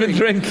doesn't even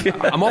drink.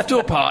 I'm off to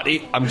a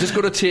party. I'm just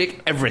going to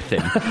take everything.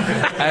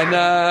 And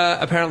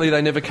apparently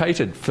they never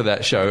catered for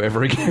that show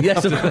ever again.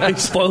 Yes, they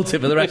spoilt it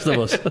for the rest of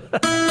us.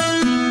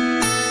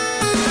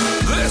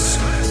 This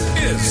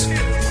is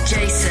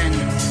Jason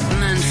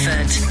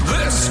Manford.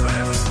 This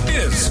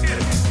is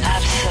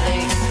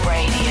Absolute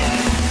Radio.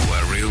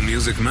 where real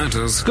music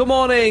matters. Good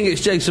morning,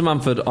 it's Jason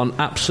Manford on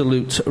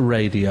Absolute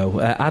Radio.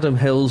 Adam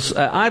Hills.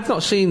 I've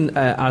not seen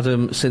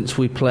Adam since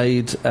we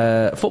played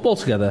football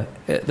together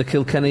at the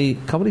Kilkenny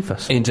Comedy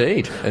Festival.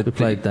 Indeed. We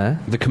played there.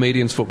 The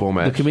Comedians' football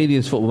match. The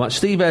Comedians' football match.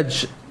 Steve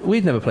Edge,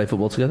 we've never played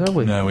football together, have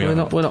we? No, we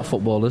haven't. We're not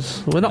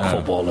footballers. We're not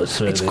footballers,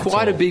 really. It's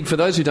quite a big, for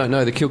those who don't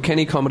know, the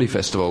Kilkenny Comedy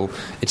Festival,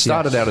 it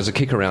started out as a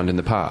kick around in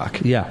the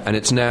park. Yeah. And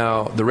it's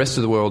now the rest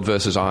of the world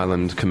versus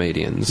Ireland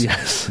comedians.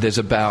 Yes. There's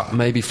about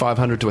maybe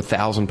 500 to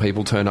 1,000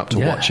 people turn up to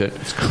watch it.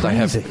 It's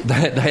crazy.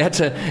 They had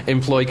to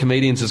employ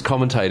comedians as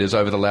commentators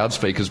over the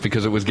loudspeakers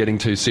because it was getting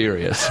too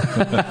serious.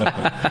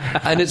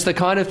 And it's the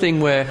kind of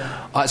thing where...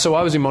 so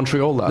I was in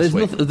Montreal last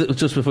week.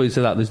 Just before you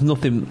say that, there's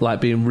nothing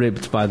like being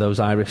ribbed by those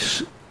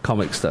Irish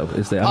comics, though,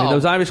 is there? I mean,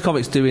 those Irish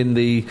comics doing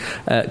the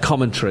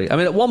commentary. I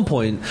mean, at one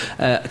point,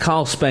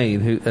 Carl Spain,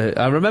 who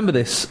I remember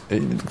this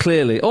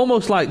clearly,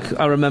 almost like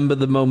I remember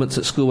the moments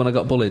at school when I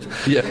got bullied.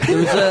 Yeah, there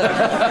was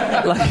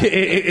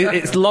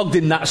it's logged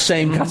in that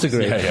same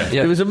category. Yeah.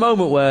 There was a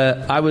moment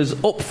where I was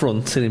up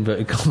front in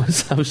inverted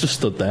commas. I was just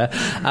stood there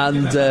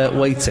and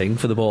waiting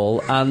for the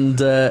ball, and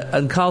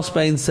Carl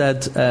Spain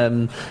said,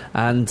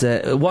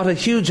 what a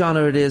huge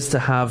honour it is to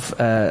have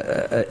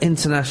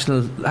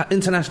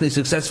internationally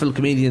successful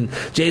comedian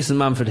Jason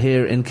Manford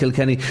here in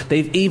Kilkenny.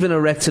 They've even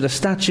erected a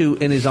statue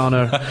in his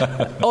honour.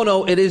 Oh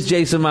no, it is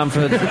Jason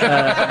Manford.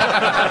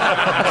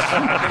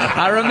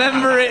 I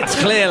remember it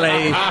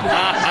clearly.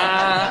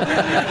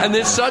 And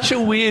there's such a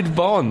weird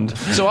bond.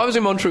 So I was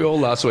in Montreal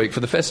last week for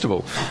the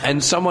festival,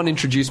 and someone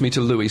introduced me to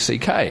Louis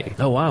C.K.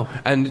 Oh wow!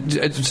 And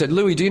said,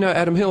 "Louis, do you know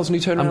Adam Hills?" And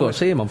he turned around. I'm going to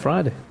see him on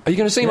Friday. Are you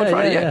going to see him on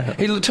Friday? Yeah.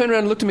 He turned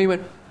around and looked at me and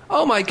went,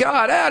 "Oh my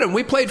God, Adam,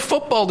 we played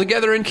football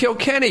together in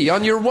Kilkenny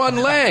on your one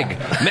leg.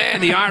 Man,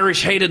 the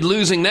Irish hated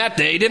losing that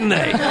day, didn't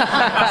they?"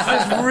 It's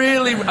this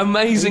really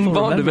amazing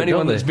bond of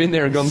anyone that's been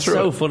there and gone through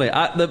so it. funny.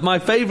 My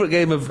favourite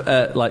game of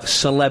like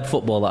celeb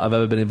football that I've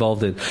ever been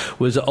involved in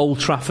was at Old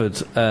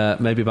Trafford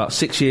maybe about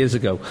 6 years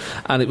ago,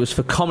 and it was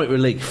for Comic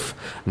Relief,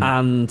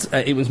 and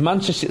it was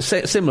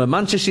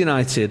Manchester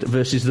United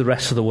versus the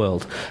rest of the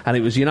world, and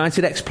it was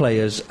United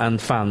ex-players and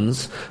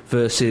fans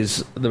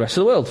versus the rest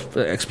of the world,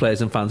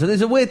 ex-players and fans. And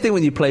there's a weird thing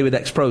when you play with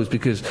ex-pros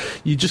because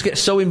you just get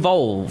so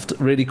involved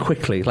really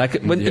quickly. Like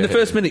when in the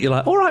first minute you're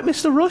like, "All right,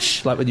 Mr.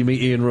 Rush," like when you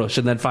meet Ian Rush,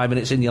 and then 5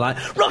 minutes in you're like,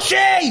 "Rushy!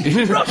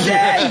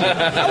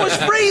 I was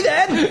free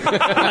then!"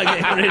 I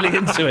get really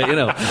into it, you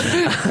know.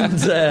 And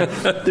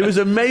there was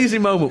an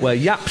amazing moment where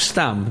Jaap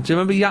Stam, do you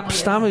remember Jaap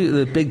Stam,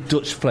 the big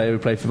Dutch player who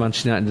played for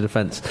Manchester United in the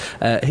defence?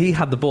 He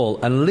had the ball,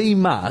 and Lee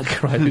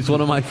Mack, right, who's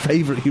one of my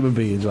favourite human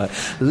beings, right?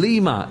 Lee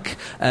Mack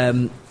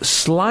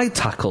slide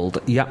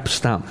tackled Jaap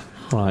Stam.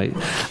 Right,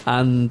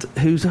 and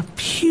who's a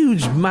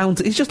huge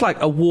mountain. He's just like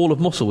a wall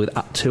of muscle with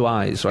 2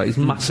 eyes, right? He's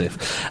massive.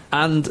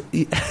 And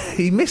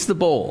he missed the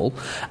ball,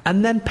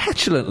 and then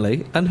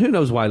petulantly, and who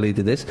knows why Lee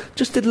did this,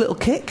 just did a little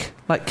kick,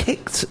 like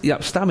kicked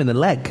Jaap Stam in the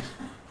leg.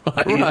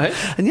 Right.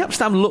 And Jaap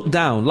Stam looked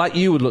down, like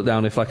you would look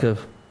down if like a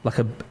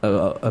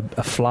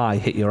fly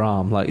hit your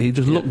arm. Like he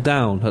just looked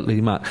down at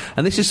Lee Mack,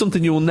 and this is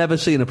something you will never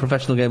see in a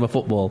professional game of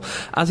football.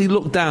 As he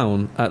looked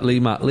down at Lee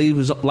Mack, Lee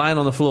was lying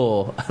on the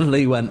floor, and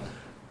Lee went,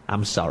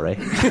 "I'm sorry."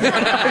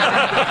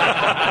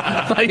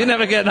 Like, you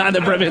never get that in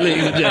the Premier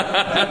League, would you?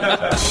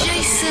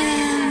 Jason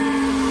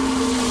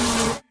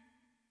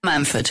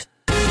Manford.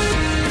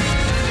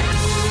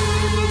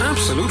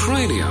 Absolute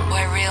Radio.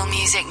 Where real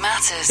music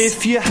matters.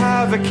 If you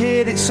have a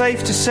kid, it's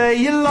safe to say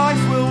your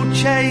life will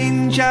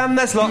change, and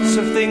there's lots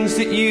of things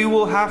that you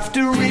will have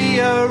to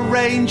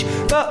rearrange.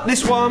 But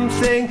this one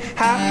thing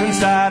happens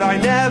that I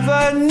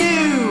never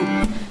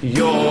knew: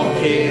 your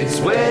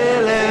kids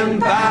will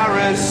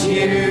embarrass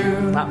you.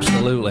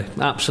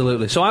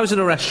 Absolutely. So I was in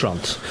a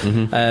restaurant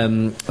a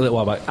little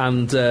while back,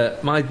 and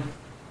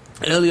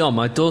early on,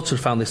 my daughter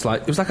found this,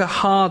 like, it was like a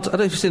hard, I don't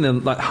know if you've seen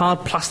them, like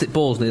hard plastic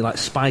balls, and they're like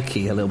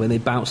spiky a little bit, and they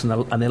bounce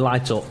and they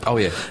light up. Oh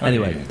yeah.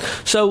 Anyway,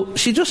 so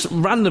she just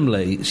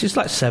randomly, she's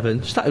like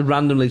 7, she started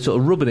randomly sort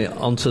of rubbing it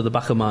onto the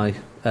back of my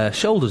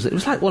shoulders. It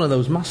was like one of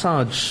those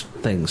massage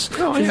things.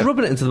 Oh, she was yeah.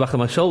 rubbing it into the back of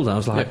my shoulder, and I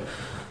was like,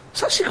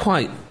 it's actually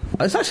quite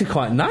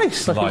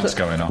nice. Like, Lights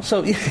going on.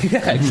 So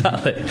yeah,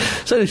 exactly.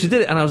 So she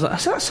did it, and I was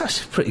like, that's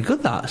actually pretty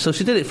good, that. So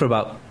she did it for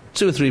about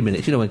 2 or 3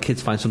 minutes, you know, when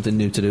kids find something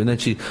new to do, and then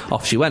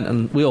off she went,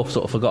 and we all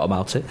sort of forgot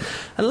about it.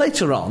 And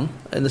later on,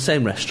 in the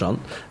same restaurant,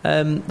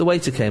 the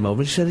waiter came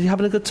over and she said, "Are you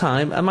having a good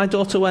time?" And my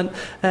daughter went,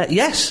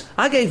 "Yes,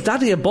 I gave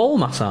Daddy a ball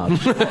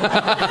massage."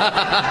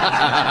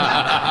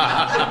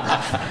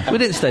 We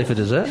didn't stay for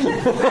dessert.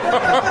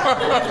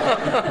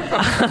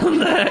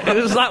 And,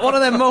 it was like one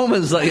of them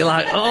moments that you're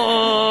like,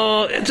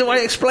 oh, do I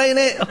explain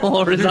it?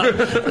 Or is that,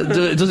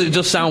 does it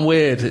just sound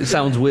weird? It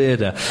sounds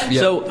weirder.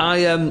 Yeah.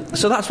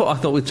 So that's what I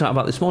thought we'd chat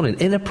about this morning.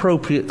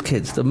 Inappropriate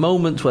kids. The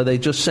moment where they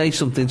just say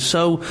something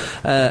so...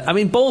 I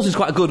mean, balls is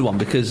quite a good one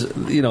because,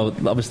 you know,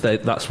 obviously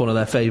that's one of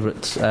their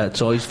favourite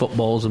toys,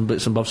 footballs and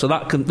bits and bobs. So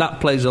that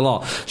plays a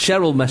lot.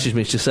 Cheryl messaged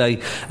me to say,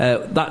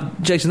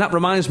 Jason, that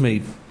reminds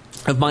me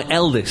of my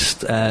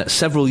eldest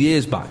several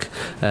years back.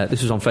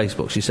 This was on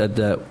Facebook. She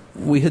said,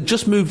 we had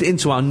just moved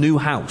into our new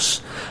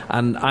house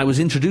and I was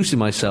introducing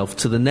myself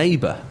to the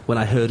neighbour when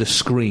I heard a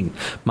scream.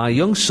 My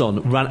young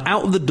son ran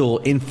out of the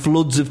door in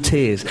floods of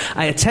tears.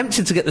 I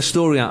attempted to get the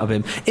story out of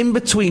him. In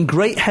between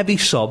great heavy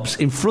sobs,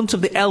 in front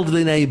of the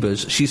elderly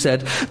neighbours, she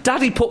said,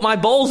 "Daddy put my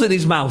balls in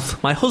his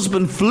mouth." My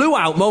husband flew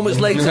out moments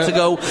later to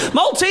go,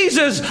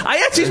 "Maltesers! I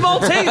ate his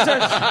Maltesers!"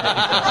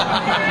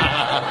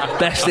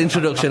 Best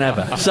introduction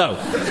ever. So,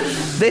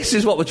 this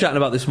is what we're chatting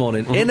about this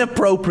morning.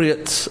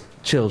 Inappropriate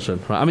children.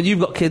 Right. I mean, you've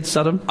got kids,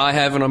 Adam? I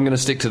have, and I'm going to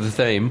stick to the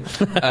theme.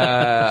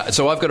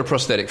 So I've got a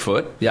prosthetic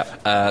foot.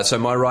 Yep. So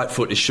my right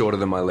foot is shorter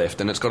than my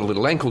left, and it's got a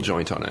little ankle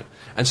joint on it.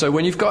 And so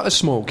when you've got a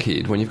small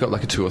kid, when you've got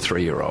like a 2 or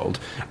 3 year old,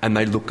 and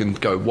they look and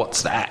go,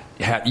 "What's that?"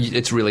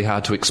 It's really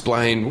hard to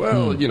explain.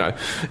 Well, you know,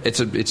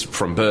 it's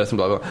from birth and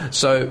blah, blah.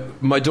 So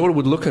my daughter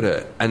would look at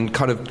it and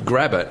kind of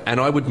grab it, and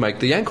I would make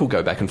the ankle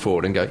go back and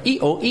forward and go,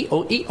 "E-o,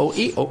 E-o, E-o,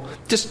 E-o,"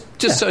 just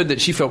so that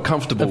she felt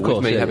comfortable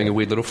with me having a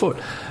weird little foot.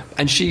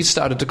 And she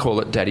started to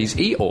call it Daddy's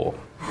Eeyore.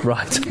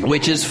 Right.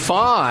 Which is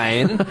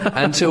fine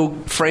until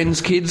friends'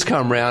 kids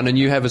come round and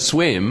you have a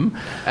swim,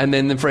 and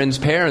then the friends'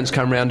 parents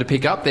come round to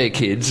pick up their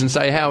kids and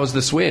say, "How was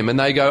the swim?" And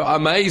they go,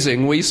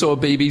 "Amazing, we saw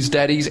BB's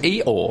Daddy's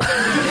Eeyore."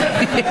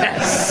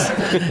 Yes.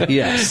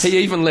 Yes. He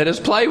even let us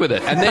play with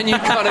it. And then you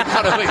kind of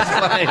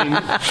explain.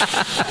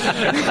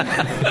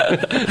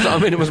 So, I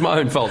mean, it was my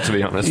own fault, to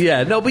be honest.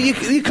 Yeah, no, but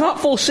you can't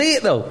foresee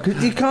it, though.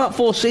 You can't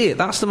foresee it.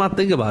 That's the mad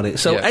thing about it.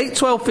 So 8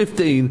 12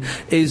 15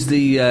 is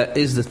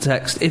the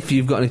text, if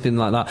you've got anything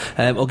like that.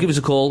 Or give us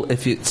a call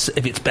if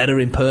it's better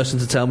in person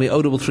to tell me.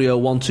 0330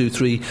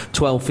 123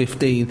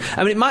 1215.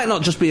 I mean, it might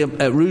not just be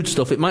a rude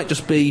stuff. It might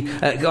just be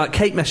like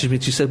Kate messaged me.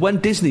 She said when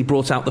Disney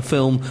brought out the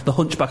film The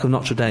Hunchback of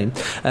Notre Dame,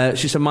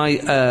 she said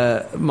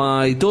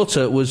my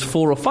daughter was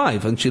 4 or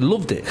 5 and she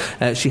loved it.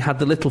 She had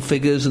the little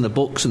figures and the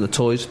books and the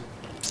toys.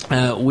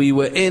 We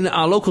were in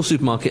our local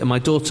supermarket and my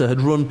daughter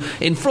had run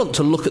in front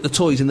to look at the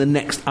toys in the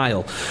next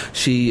aisle.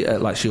 She,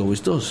 like she always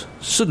does,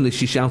 suddenly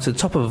she shouted at the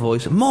top of her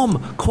voice,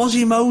 "Mom,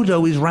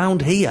 Quasimodo is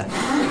round here."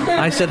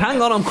 I said,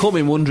 "Hang on, I'm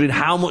coming," wondering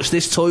how much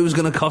this toy was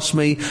going to cost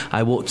me.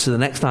 I walked to the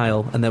next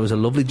aisle and there was a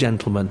lovely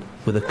gentleman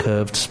with a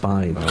curved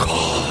spine.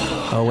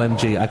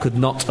 OMG, I could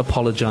not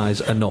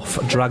apologise enough,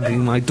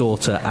 dragging my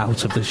daughter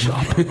out of the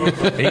shop.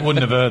 He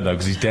wouldn't have heard, though,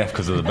 because he's deaf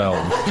because of the bell.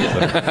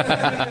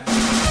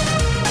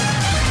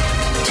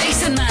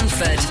 Jason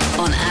Manford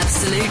on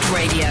Absolute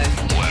Radio.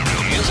 Where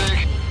real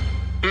music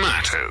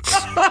matters.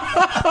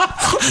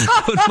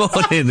 Good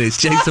morning, it's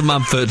Jason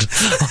Manford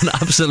on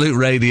Absolute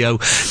Radio.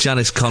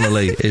 Janice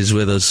Connolly is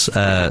with us.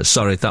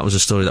 Sorry, that was a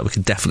story that we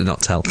could definitely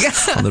not tell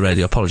on the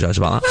radio. I apologise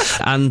about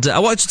that. And I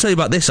wanted to tell you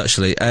about this,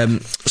 actually.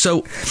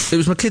 So, it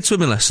was my kid's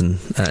swimming lesson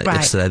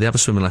yesterday. They have a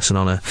swimming lesson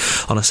on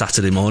a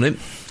Saturday morning.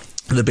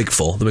 The big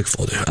four do.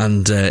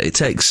 And it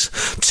takes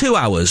 2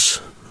 hours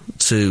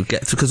to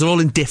get through, because they're all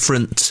in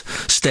different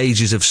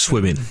stages of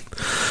swimming.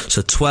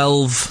 So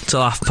 12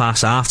 till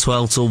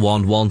 12:30 till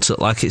 1 till,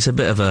 like, it's a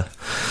bit of a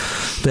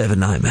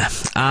nightmare.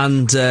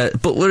 And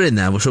but we're in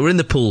there, so we're in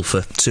the pool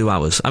for 2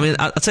 hours. I mean,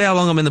 I'll tell you how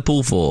long I'm in the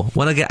pool for.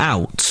 When I get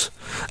out,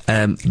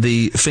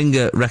 the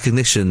finger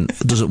recognition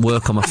doesn't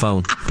work on my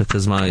phone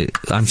because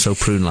I'm so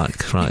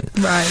prune-like, right?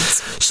 Right.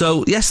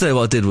 So yesterday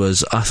what I did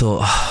was I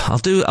thought, I'll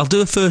do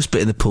a first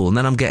bit in the pool and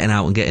then I'm getting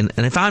out and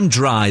if I'm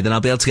dry, then I'll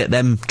be able to get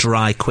them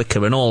dry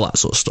quicker and all that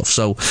sort of stuff.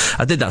 So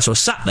I did that. So I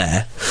sat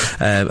there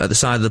at the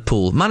side of the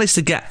pool,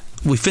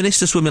 we finished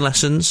the swimming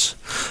lessons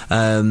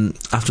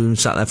after we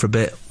sat there for a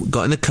bit,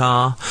 got in the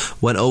car,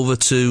 went over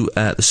to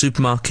the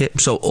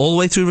supermarket, so all the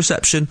way through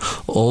reception,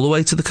 all the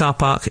way to the car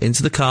park,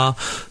 into the car,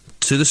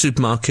 to the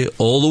supermarket,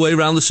 all the way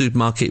around the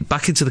supermarket,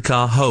 back into the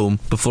car, home,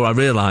 before I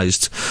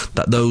realised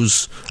that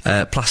those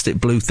plastic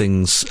blue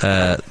things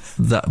that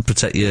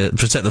protect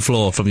the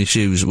floor from your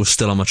shoes were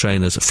still on my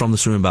trainers from the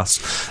swimming baths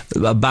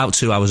about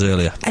 2 hours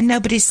earlier. And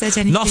nobody said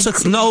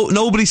anything?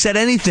 Nobody said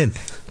anything.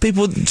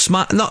 People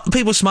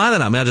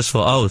smiling at me. I just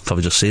thought, oh, they've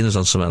probably just seen us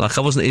on something. Like,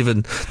 I wasn't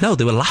even... No,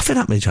 they were laughing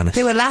at me, Janice.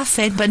 They were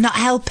laughing, but not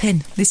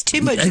helping. There's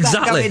too much of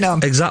that going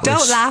on. Exactly.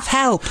 Don't laugh,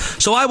 help.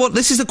 So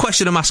this is the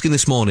question I'm asking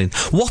this morning.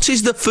 What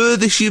is the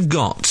furthest you've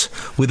got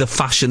with a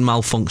fashion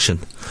malfunction?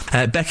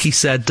 Becky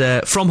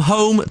said, from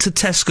home to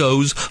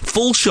Tesco's,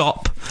 full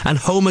shop, and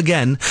home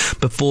again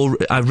before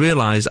I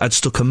realised I'd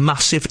stuck a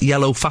massive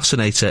yellow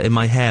fascinator in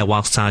my hair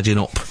whilst tidying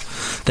up.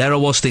 There I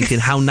was thinking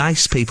how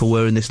nice people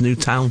were in this new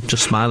town,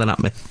 just smiling at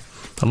me.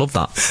 I love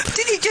that.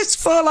 Did it just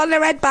fall on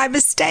her head by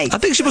mistake? I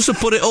think she must have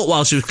put it up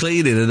while she was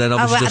cleaning, and then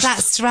obviously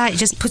that's right,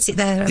 just put it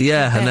there.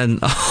 Yeah, and then,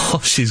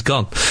 she's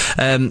gone.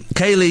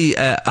 Kaylee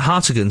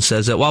Hartigan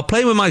says, while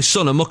playing with my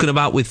son and mucking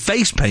about with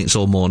face paints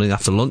all morning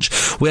after lunch,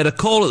 we had a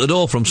call at the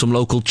door from some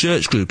local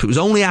church group. It was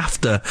only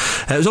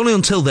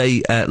until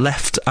they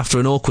left after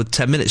an awkward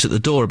 10 minutes at the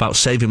door about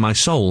saving my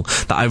soul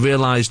that I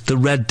realised the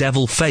red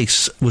devil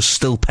face was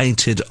still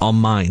painted on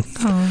mine.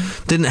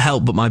 Oh. Didn't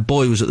help, but my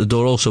boy was at the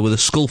door also with a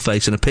skull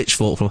face and a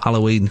pitchfork from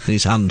Halloween in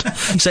his hand.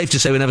 Safe to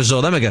say we never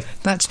saw them again.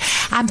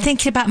 I'm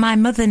thinking about my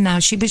mother now.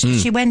 She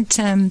went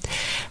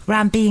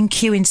round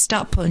B&Q in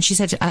Stockport, and she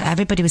said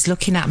everybody was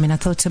looking at me, and I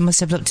thought I must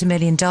have looked $1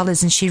 million.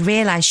 And she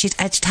realised she'd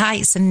had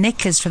tights and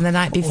knickers from the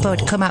night before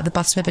to come out the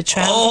bottom of her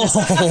trousers,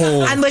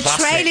 and were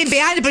trailing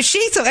behind her. But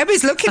she thought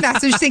everybody's looking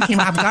at her. She's thinking,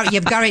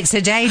 "You've got it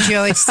today,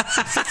 Joyce."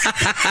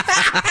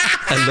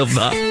 I love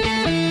that.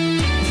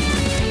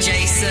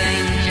 Jason.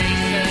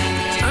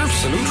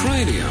 Absolute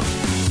Radio.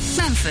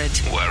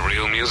 Manford. Where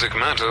real music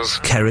matters.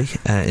 Kerry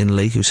in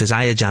Lee, who says,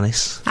 hiya,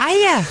 Janice.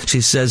 Hiya.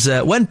 She says,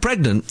 when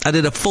pregnant, I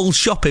did a full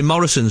shop in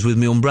Morrison's with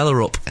my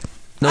umbrella up.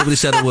 Nobody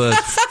said a word.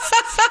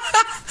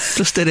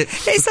 Just did it.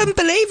 It's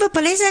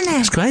unbelievable, isn't it?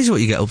 It's crazy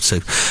what you get up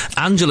to.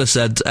 Angela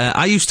said,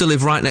 I used to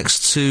live right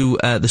next to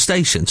the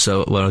station,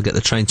 so where I get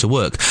the train to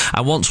work.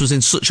 I once was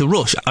in such a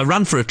rush. I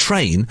ran for a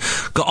train,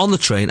 got on the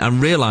train,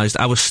 and realised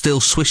I was still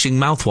swishing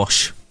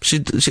mouthwash. She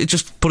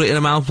just put it in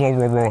her mouth,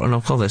 and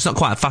I'll call it. It's not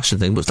quite a fashion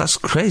thing, but that's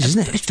crazy,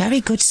 isn't it? It's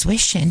very good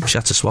swishing. She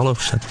had to swallow,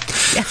 she said.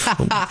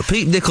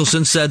 Pete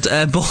Nicholson said,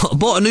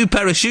 bought a new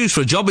pair of shoes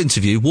for a job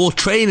interview, wore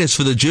trainers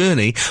for the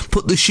journey,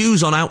 put the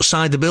shoes on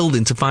outside the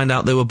building to find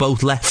out they were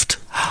both left.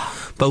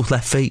 Both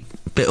left feet.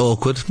 Bit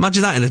awkward.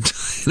 Imagine that in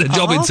a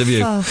job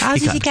interview. How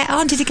did he get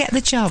on? Did he get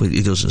the job?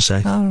 He doesn't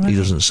say. Oh, right. He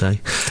doesn't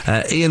say.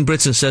 Ian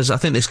Britton says, I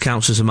think this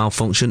counts as a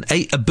malfunction.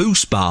 Ate a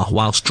Boost bar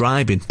whilst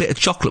driving. Bit of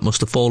chocolate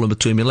must have fallen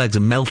between my legs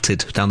and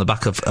melted down the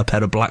back of a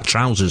pair of black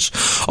trousers.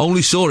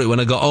 Only saw it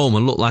when I got home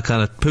and looked like I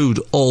had pooed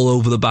all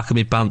over the back of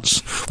my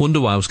pants. Wonder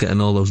why I was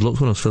getting all those looks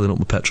when I was filling up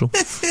with petrol.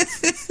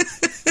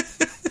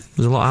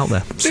 There's a lot out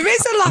there. There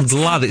is a lot. I'm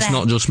glad it's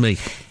not just me.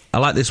 I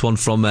like this one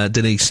from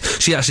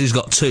Denise. She actually has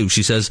got two.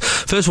 She says,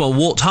 first one,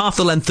 walked half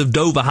the length of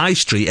Dover High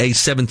Street, aged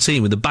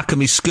 17, with the back of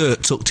my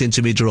skirt tucked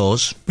into my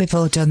drawers. We've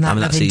all done that. I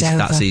mean, that's easy. Dover.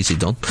 That's easy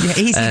done. Yeah,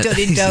 easy done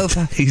in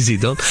Dover. Easy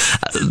done.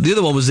 The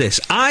other one was this.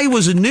 I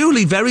was a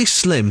newly very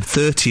slim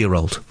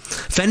 30-year-old,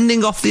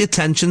 fending off the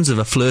attentions of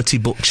a flirty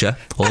butcher.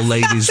 All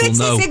ladies will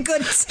know. This is a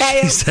good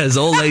tale. He says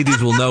all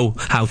ladies will know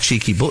how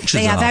cheeky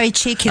butchers They are very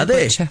cheeky, are the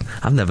butcher.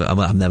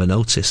 I've never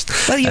noticed.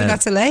 Well, you're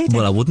not a lady.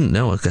 Well, I wouldn't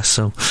know. I guess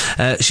so.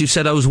 She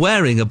said I was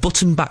wearing a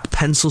button-back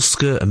pencil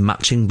skirt and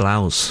matching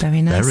blouse.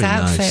 Very nice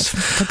outfit.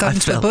 Forgotten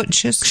to a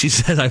butcher's. She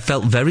said I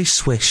felt very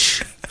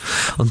swish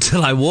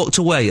until I walked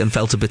away and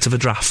felt a bit of a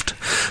draft.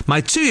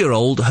 My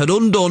 2-year-old had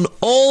undone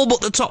all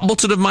but the top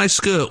button of my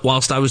skirt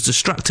whilst I was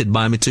distracted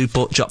by my 2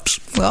 pork chops.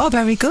 Well,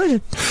 very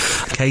good.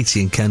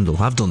 Katie and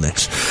Kendall, I've done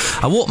this.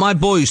 I walked my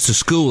boys to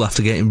school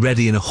after getting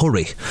ready in a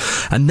hurry,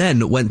 and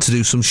then went to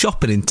do some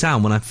shopping in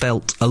town when I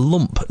felt a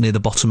lump near the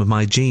bottom of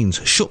my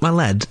jeans. Shook my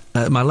leg,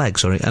 and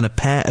a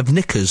pair of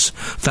knickers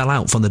fell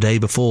out from the day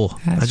before.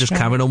 I just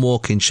carried on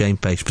walking,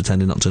 shamefaced,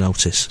 pretending not to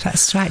notice.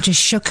 That's right,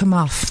 just shook them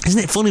off.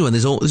 Isn't it funny when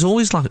there's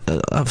always like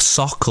a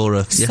sock or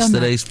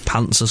yesterday's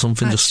pants or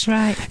something just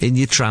in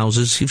your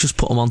trousers? You've just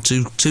put them on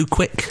too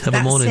quick of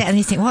a morning. That's it, and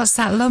you think, what's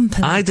that lump?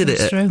 And I did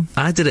it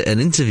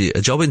at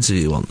a job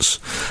interview once,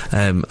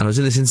 and I was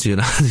in this interview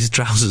and I had these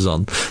trousers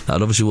on that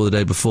I'd obviously wore the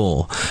day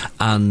before,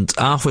 and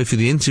halfway through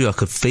the interview I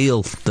could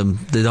feel them.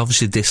 They'd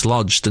obviously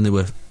dislodged and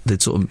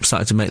they'd sort of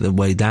started to make their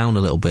way down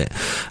a little bit,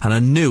 and I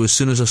knew as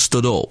soon as I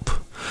stood up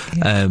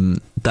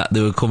that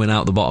they were coming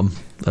out the bottom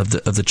of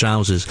the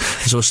trousers.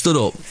 So I stood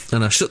up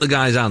and I shook the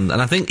guy's hand,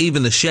 and I think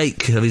even the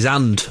shake of his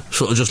hand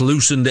sort of just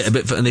loosened it a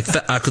bit, and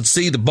I could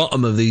see the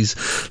bottom of these,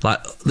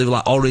 like they were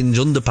like orange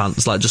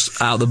underpants, like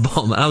just out the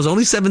bottom. And I was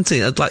only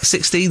 17, I was like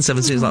 16,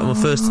 17, it was like my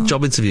first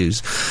job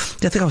interviews.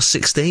 Yeah, I think I was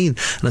 16,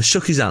 and I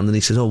shook his hand and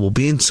he said, we'll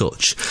be in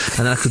touch.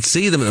 And I could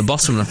see them at the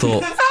bottom, and I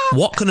thought,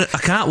 I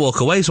can't walk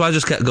away, so I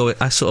just kept going.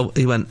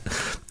 He went,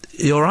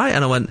 you all right?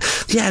 And I went,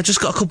 yeah, I've just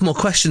got a couple more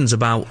questions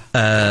about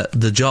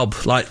the job.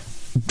 Like,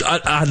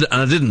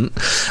 I didn't.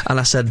 And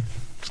I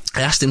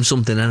asked him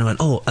something, and I went,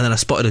 and then I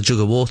spotted a jug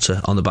of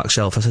water on the back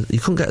shelf. I said, you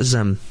couldn't get us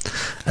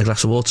a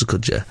glass of water,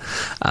 could you?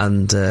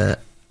 And I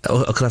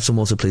could have some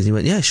water, please. And he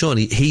went, yeah, sure.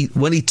 And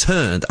when he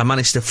turned, I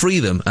managed to free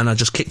them, and I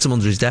just kicked them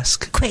under his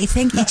desk. Quick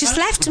thing, you just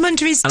left them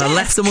under his desk? And I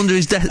left them under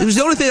his desk. It was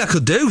the only thing I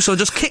could do, so I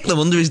just kicked them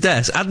under his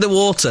desk, had the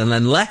water, and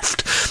then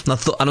left. And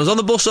I was on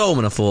the bus home,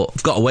 and I thought,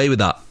 I've got away with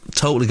that.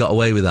 Totally got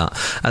away with that.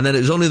 And then it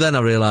was only then I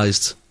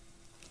realised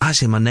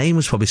actually, my name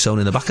was probably sewn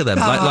in the back of them.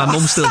 Like my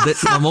mum still did.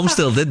 My mum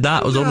still did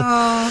that.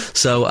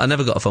 So I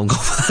never got a phone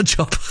call for that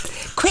job.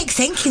 Quick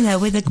thinking though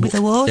with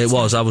the water. It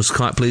was. I was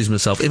quite pleased with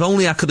myself. If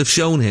only I could have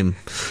shown him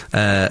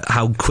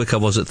how quick I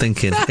was at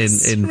thinking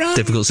in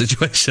difficult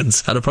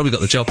situations, I'd have probably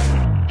got the job.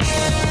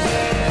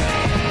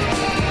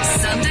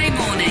 Sunday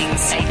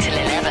mornings, 8 till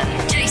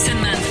 11. Jason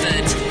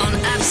Manford on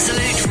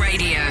Absolute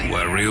Radio.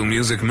 Where real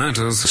music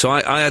matters. So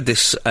I had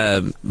this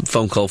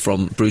phone call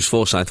from Bruce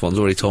Forsyth once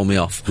where he told me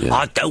off. Yeah.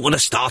 I don't want to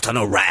start on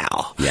a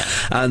row. Yeah.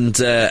 And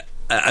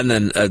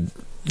then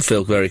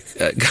Phil very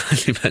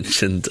kindly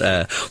mentioned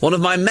one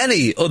of my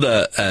many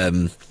other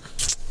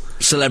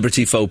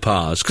celebrity faux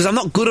pas, because I'm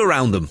not good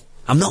around them.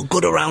 I'm not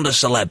good around a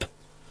celeb.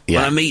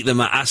 Yeah. When I meet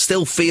them, I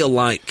still feel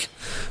like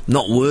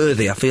not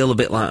worthy. I feel a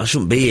bit like I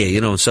shouldn't be here,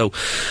 you know. So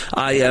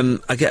I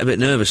get a bit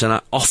nervous, and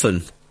I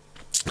often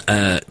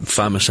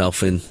find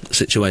myself in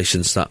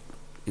situations that,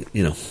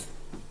 you know,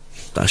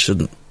 that I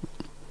shouldn't.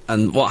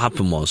 And what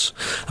happened was,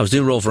 I was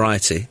doing Raw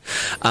Variety,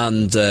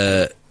 and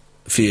a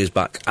few years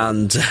back,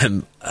 and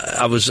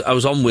I was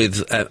on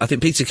with I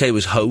think Peter Kay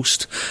was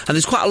host, and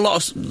there's quite a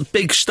lot of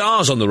big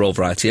stars on the Raw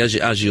Variety,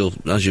 as you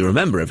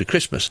remember every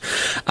Christmas,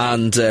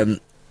 and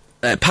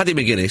Paddy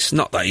McGuinness,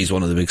 not that he's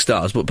one of the big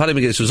stars, but Paddy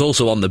McGuinness was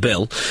also on the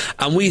bill,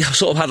 and we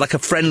sort of had like a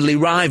friendly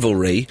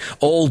rivalry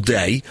all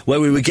day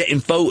where we were getting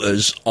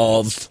photos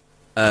of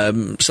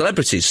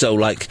celebrities. So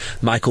like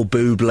Michael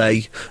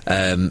Bublé,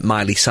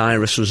 Miley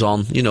Cyrus was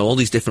on, you know, all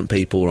these different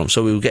people were on,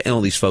 so we were getting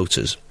all these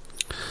photos.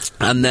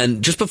 And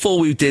then just before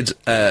we did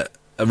a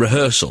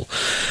rehearsal,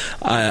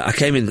 I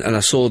came in and I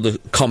saw the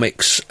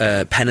comics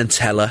Penn and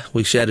Teller.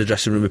 We shared a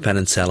dressing room with Penn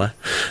and Teller,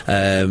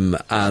 and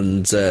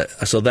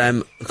I saw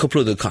them, a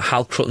couple of the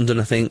Hal Cruttenden,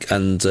 I think,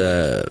 and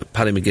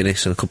Paddy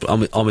McGuinness, and a couple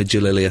Omid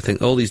Jalili, I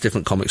think. All these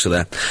different comics are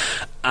there.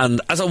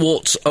 And as I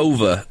walked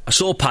over, I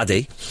saw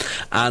Paddy,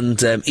 and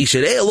he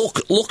said, "Hey,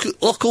 look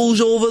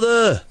who's over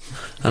there."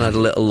 And I had a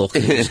little look.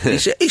 And he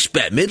said, "It's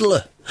Bette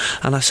Midler."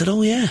 And I said,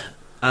 "Oh yeah."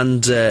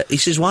 And he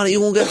says, "Why don't you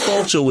go and get a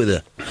photo with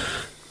her?"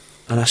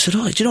 And I said,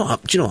 "Oh, do you know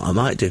what I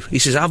might do?" He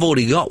says, "I've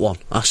already got one."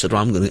 I said,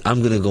 "Well, I'm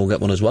gonna go and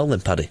get one as well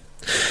then, Paddy."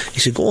 He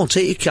said, "Go on,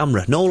 take your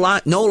camera. No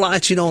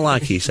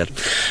likey," he said.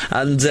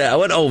 And I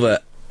went over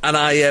and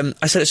I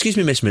said, "Excuse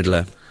me, Miss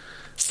Midler,"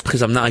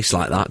 because I'm nice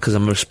like that, because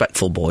I'm a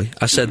respectful boy.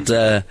 I said,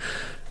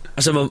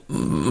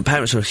 my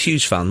parents are a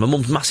huge fan. My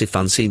mum's a massive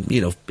fan. Seen, you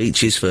know,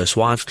 Beaches, First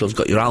Wives Club's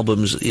got your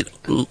albums. You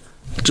know,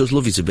 just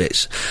love you to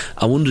bits.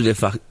 I wondered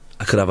if I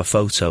could have a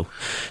photo.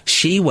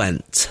 She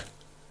went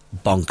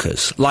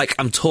bonkers. Like,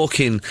 I'm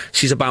talking,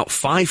 she's about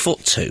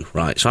 5'2",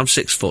 right? So I'm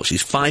 6 foot,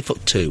 she's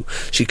 5'2".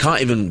 She can't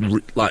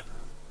even,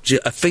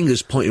 her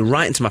fingers pointing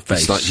right into my face.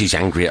 It's like she's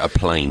angry at a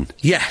plane.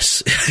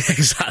 Yes,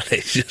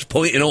 exactly. She's just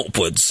pointing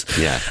upwards.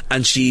 Yeah.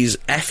 And she's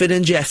effing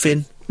and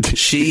jeffing.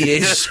 She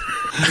is.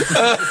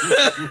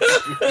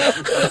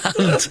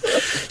 And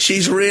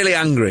she's really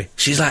angry.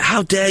 She's like,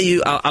 "How dare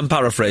you..." I'm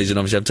paraphrasing,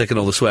 obviously, I'm taking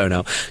all the swearing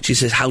out. She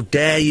says, "How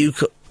dare you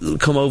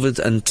come over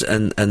and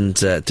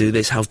do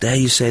this? How dare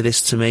you say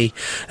this to me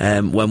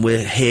when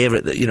we're here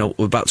at the, you know,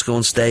 we're about to go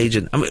on stage?"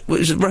 And I mean, it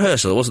was a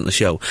rehearsal, it wasn't the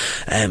show.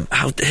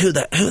 Who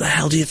the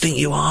hell do you think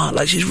you are?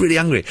 Like, she's really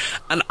angry.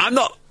 And I'm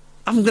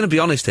going to be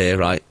honest here,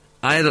 right?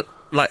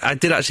 I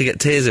did actually get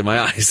tears in my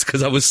eyes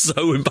because I was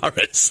so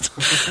embarrassed.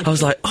 I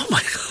was like, oh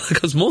my God, I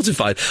was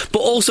mortified. But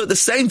also at the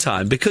same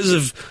time, because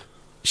of,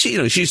 she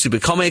used to be a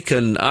comic,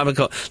 and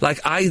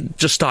I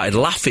just started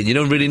laughing, you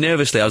know, really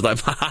nervously. I was like,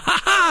 ha ha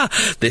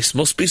ha, this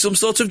must be some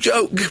sort of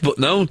joke. But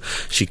no,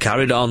 she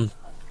carried on.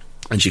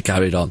 And she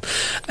carried on.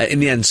 In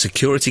the end,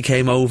 security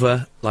came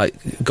over,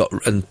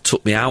 got and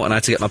took me out, and I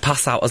had to get my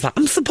pass out. I was like,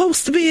 I'm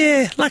supposed to be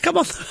here. Like, I'm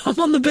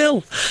on the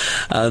bill.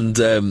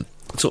 And,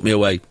 took me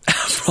away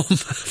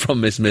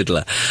from Miss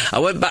Midler. I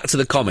went back to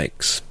the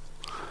comics,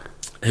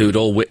 who'd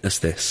all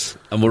witnessed this,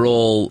 and were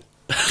all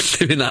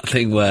doing that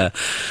thing where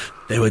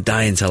they were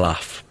dying to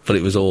laugh, but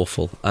it was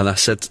awful. And I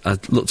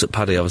looked at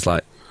Paddy, I was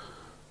like,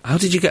 "How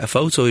did you get a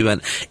photo?"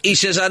 He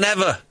says, I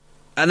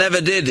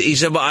never did. He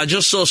said, "But I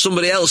just saw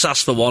somebody else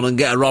ask for one and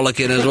get a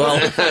rollicking as well."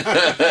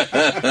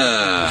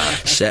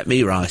 Set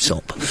me right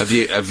up. Are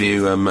you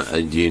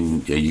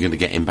going to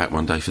get him back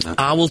one day for that?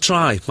 I will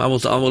try. I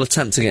will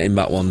attempt to get him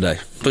back one day.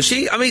 But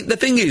the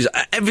thing is,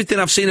 everything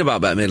I've seen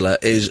about Bette Midler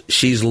is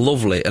she's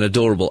lovely and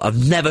adorable.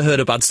 I've never heard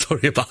a bad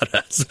story about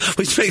her,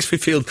 which makes me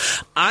feel,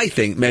 I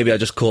think maybe I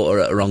just caught her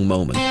at a wrong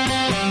moment.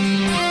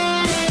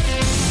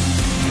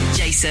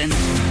 Jason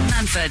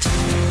Manford.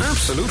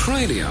 Absolute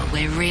Radio.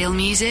 Where real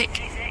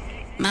music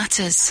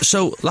matters.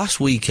 So last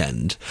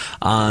weekend,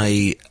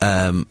 I'm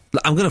going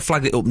to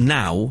flag it up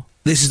now.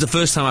 This is the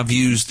first time I've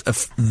used a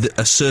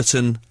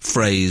certain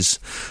phrase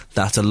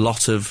that a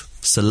lot of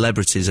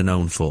celebrities are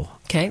known for.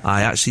 Okay.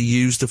 I actually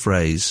used the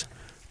phrase,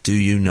 "Do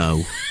you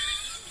know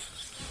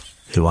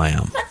who I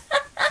am?"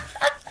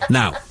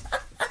 Now,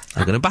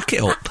 I'm going to back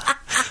it up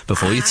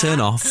before you turn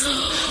off,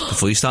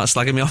 before you start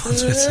slagging me off on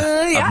Twitter.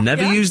 I've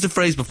never used the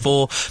phrase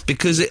before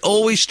because it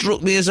always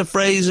struck me as a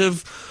phrase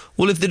of,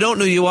 well, if they don't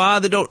know who you are,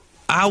 they don't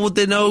how would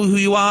they know who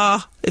you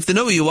are? If they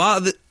know who you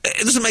are, it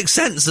doesn't make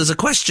sense. There's a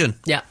question.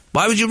 Yeah.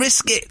 Why would you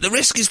risk it? The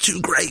risk is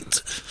too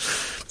great.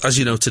 As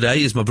you know,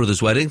 today is my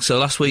brother's wedding. So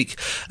last week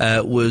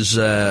I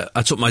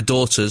took my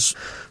daughters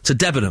to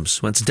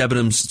Debenhams. Went to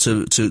Debenhams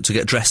to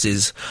get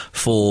dresses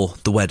for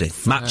the wedding.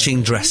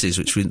 Matching dresses,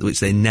 which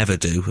they never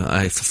do.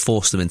 I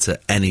forced them into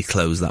any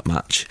clothes that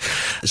match.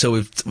 So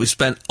we've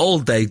spent all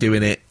day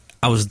doing it.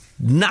 I was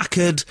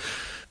knackered.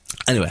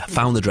 Anyway, I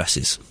found the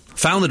dresses.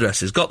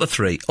 Got the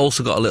 3.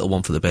 Also got a little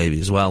one for the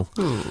baby as well.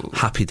 Ooh.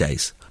 Happy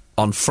days.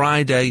 On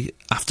Friday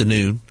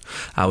afternoon,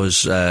 I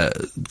was going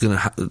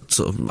to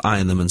sort of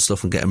iron them and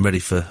stuff and get them ready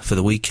for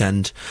the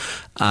weekend.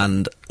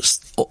 And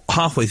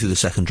halfway through the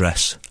second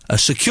dress, a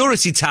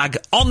security tag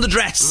on the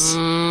dress.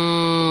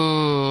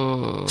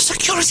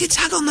 Security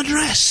tag on the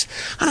dress.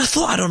 And I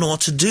thought, I don't know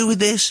what to do with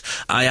this.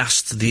 I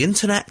asked the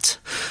internet,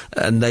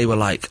 and they were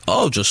like,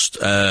 oh, just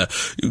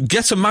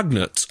get a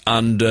magnet.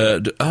 And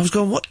I was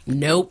going, what?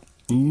 Nope.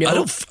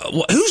 No.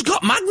 Who's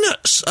got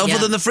magnets other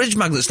than the fridge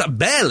magnets that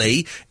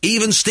barely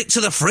even stick to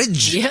the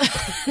fridge? Yeah.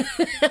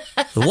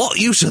 What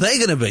use are they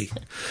going to be?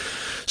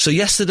 So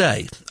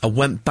yesterday, I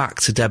went back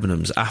to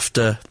Debenhams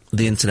after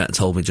the internet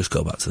told me just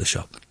go back to the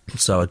shop.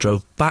 So I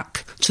drove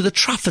back to the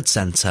Trafford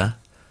Centre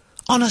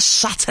on a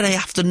Saturday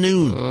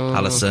afternoon,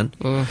 Alison.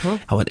 Mm-hmm.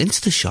 I went into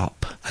the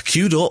shop, I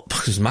queued up,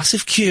 there was a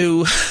massive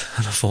queue,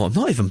 and I thought, I'm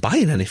not even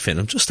buying anything,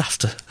 I'm just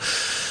after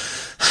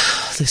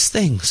this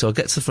thing. So I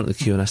get to the front of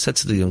the queue and I said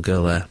to the young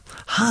girl there,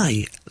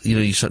 hi,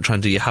 you start trying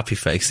to do your happy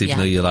face even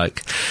though you're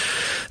like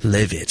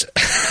livid.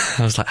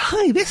 I was like,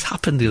 hi, this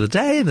happened the other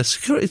day and the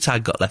security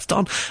tag got left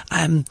on.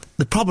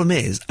 The problem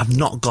is I've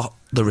not got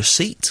the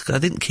receipt. I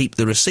didn't keep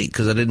the receipt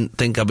because I didn't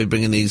think I'd be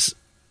bringing these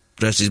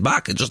dresses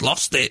back. I just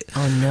lost it.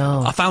 Oh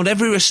no. I found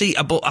every receipt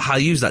I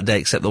used that day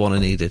except the one I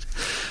needed.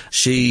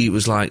 She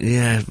was like,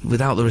 yeah,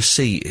 without the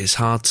receipt it's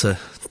hard to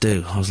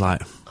do. I was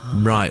like,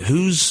 right,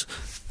 who's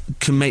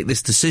can make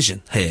this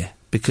decision here,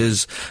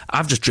 because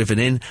I've just driven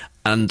in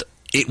and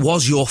it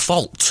was your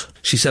fault.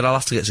 She said, I'll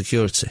have to get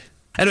security.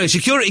 Anyway,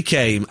 security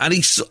came and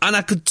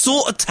I could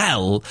sort of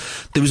tell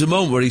there was a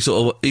moment where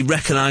he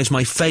recognised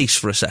my face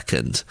for a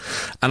second,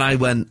 and I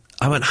went,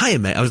 hiya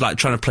mate. I was like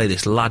trying to play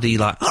this laddie,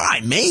 like, all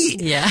right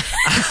mate. Yeah.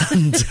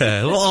 And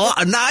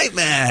what a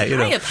nightmare,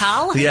 Hiya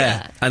pal.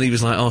 Yeah. And he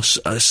was like, oh,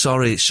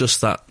 sorry, it's just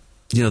that,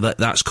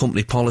 that's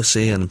company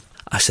policy. And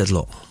I said,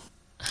 look,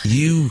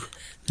 you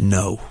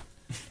know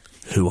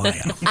who I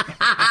am.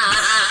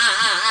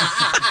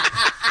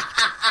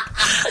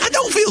 I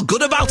don't feel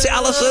good about it,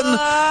 Alison.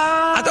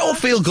 I don't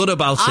feel good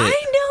about it. I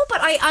know,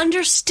 but I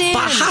understand.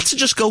 But I had to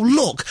just go,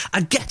 look, I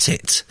get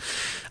it.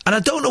 And I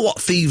don't know what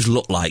thieves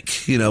look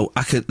like.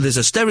 There's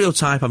a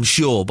stereotype, I'm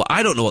sure, but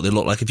I don't know what they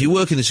look like. If you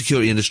work in the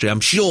security industry, I'm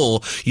sure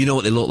you know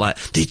what they look like.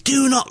 They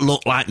do not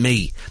look like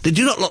me. They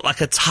do not look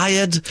like a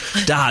tired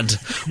dad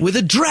with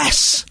a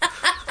dress.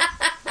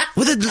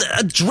 With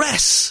a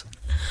dress.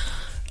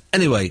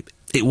 Anyway,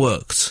 it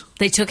worked.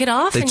 They took it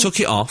off? They took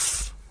it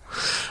off.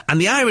 And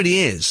the irony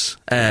is,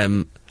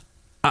 I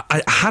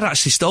had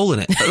actually stolen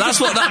it. That's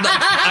what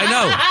I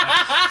know.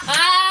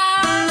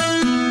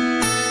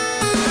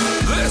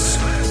 This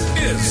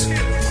is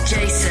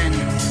Jason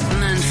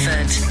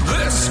Manford.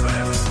 This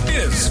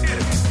is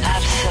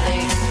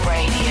Absolute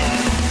Radio,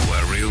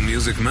 where real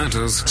music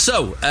matters.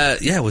 So,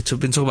 we've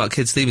been talking about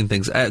kids thieving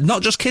things.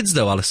 Not just kids,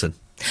 though, Alison.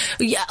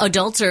 Yeah,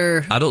 adults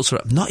are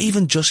not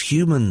even just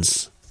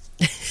humans.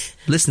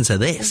 Listen to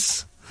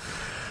this.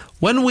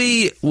 When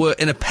we were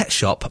in a pet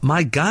shop,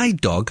 my guide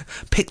dog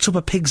picked up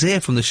a pig's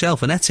ear from the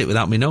shelf and ate it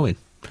without me knowing.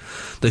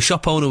 The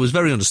shop owner was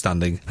very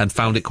understanding and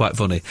found it quite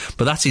funny,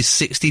 but that is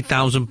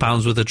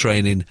 £60,000 worth of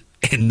training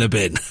in the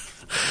bin.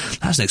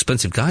 That's an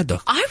expensive guide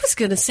dog. I was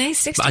going to say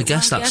 60. I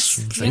guess that's...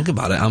 Think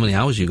about it, how many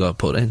hours you got to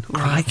put in.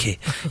 Crikey.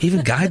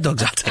 Even guide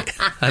dogs at it.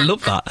 I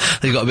love that.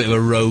 You've got a bit of a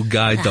rogue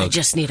guide dog. I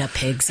just need a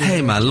pig's ear.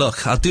 Hey, man,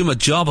 look, I'll do my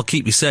job, I'll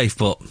keep you safe,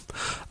 but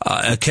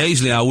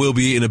occasionally I will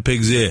be eating a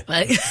pig's ear.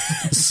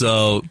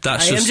 So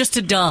that's I am just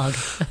a dog.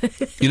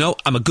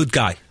 I'm a good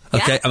guy,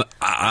 okay? Yeah.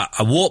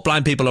 I walk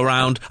blind people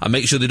around, I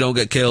make sure they don't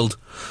get killed.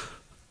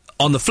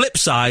 On the flip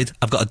side,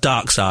 I've got a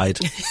dark side.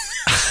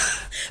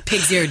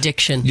 Pig's ear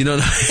addiction.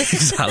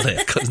 Exactly.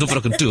 There's nothing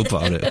I can do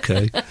about it,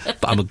 okay?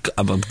 But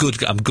I'm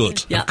good. I'm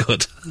good. Yeah. I'm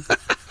good.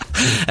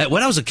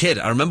 When I was a kid,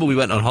 I remember we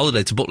went on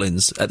holiday to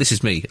Butlins. This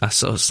is me. I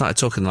started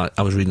talking like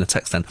I was reading a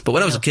text then. But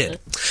when I was a kid,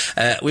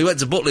 we went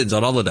to Butlins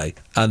on holiday,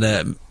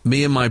 and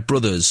me and my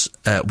brothers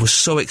were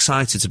so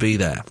excited to be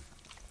there.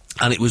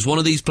 And it was one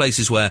of these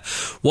places where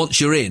once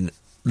you're in,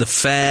 the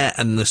fare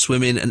and the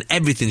swimming and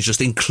everything's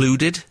just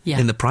included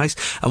in the price.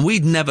 And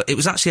it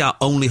was actually our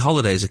only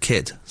holiday as a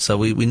kid. So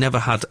we never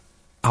had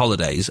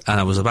holidays, and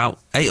I was about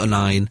 8 or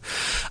 9,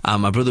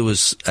 and my brother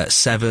was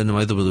 7, and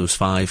my other brother was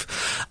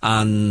 5,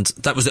 and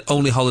that was the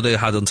only holiday I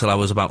had until I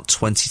was about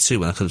 22,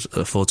 when I could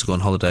afford to go on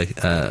holiday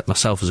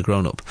myself as a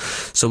grown-up.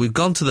 So we've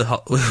gone to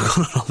we've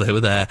gone on holiday,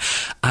 we're there,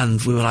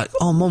 and we were like,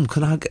 oh, Mum,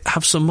 can I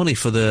have some money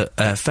for the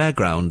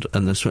fairground?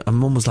 And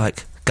Mum was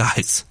like,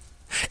 guys,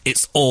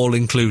 it's all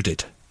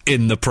included.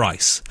 in the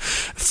price.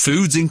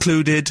 Food's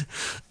included,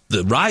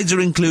 the rides are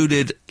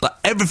included, like,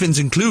 everything's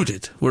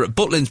included. We're at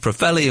Butlins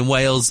Profelli in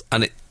Wales,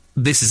 and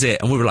this is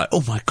it. And we were like,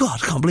 oh my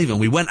God, I can't believe it.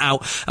 And we went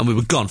out, and we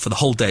were gone for the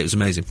whole day. It was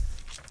amazing.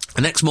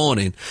 The next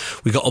morning,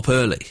 we got up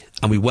early,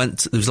 and we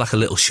went, there was like a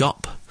little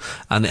shop,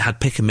 and it had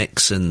pick and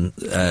mix and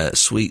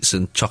sweets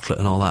and chocolate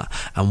and all that,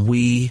 and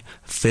we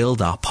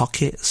filled our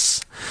pockets,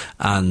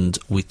 and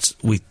we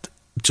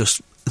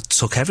just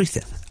took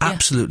everything,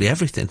 absolutely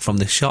everything from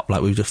this shop.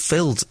 Like, we just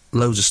filled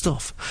loads of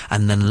stuff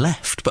and then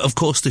left. But of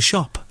course, the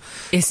shop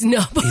is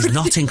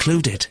not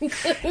included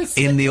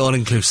in the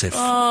all-inclusive.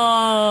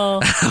 Oh.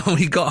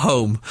 We got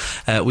home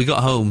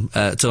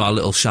to our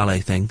little chalet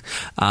thing,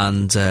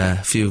 and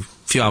a few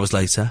hours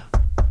later,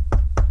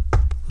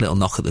 little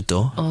knock at the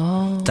door.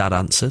 Oh. Dad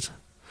answered.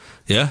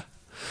 Yeah?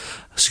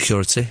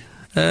 Security.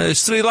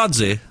 It's 3 lads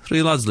here.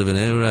 3 lads living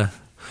here.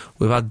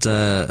 We've had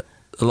a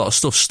lot of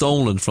stuff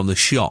stolen from the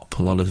shop.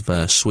 A lot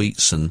of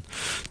sweets and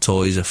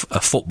toys. A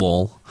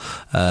football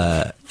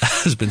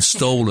has been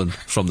stolen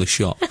from the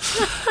shop.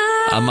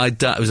 And my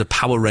dad, it was a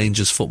Power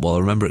Rangers football. I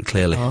remember it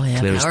clearly. Oh, yeah,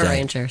 clear as Power day.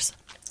 Rangers.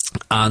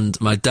 And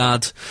my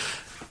dad,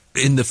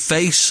 in the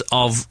face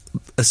of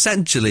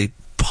essentially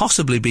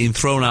possibly being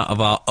thrown out of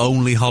our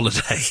only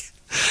holiday,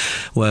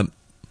 went,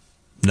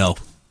 no,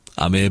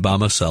 I'm here by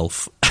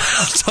myself.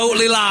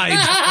 Totally lied.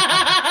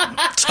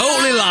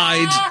 Totally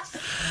lied.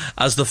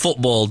 As the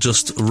football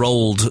just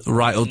rolled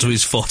right up to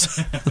his foot.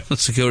 The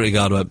security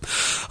guard went,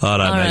 all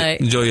right, mate,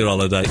 right. enjoy your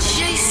holiday.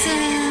 Jason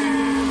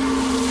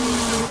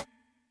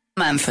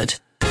Manford.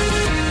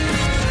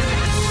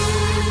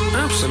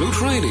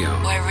 Absolute Radio.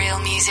 Where real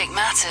music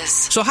matters.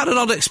 So I had an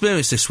odd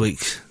experience this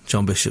week,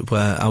 John Bishop,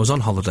 where I was on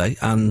holiday,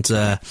 and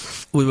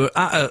we were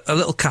at a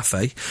little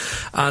cafe,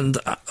 and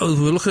we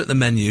were looking at the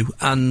menu,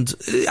 and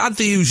it had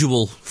the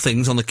usual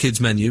things on the kids'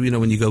 menu, you know,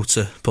 when you go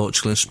to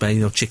Portugal and Spain,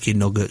 you know, chicken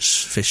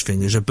nuggets, fish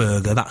fingers, a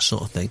burger, that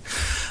sort of thing.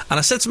 And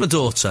I said to my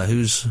daughter,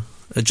 who's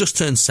just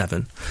turned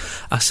 7,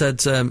 I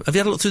said, have you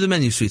had a look through the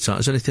menu,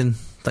 sweetheart? Is there anything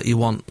that you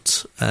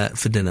want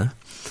for dinner?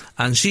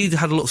 And she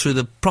had a look through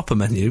the proper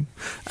menu,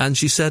 and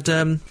she said,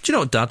 do you know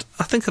what, Dad?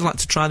 I think I'd like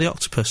to try the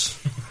octopus.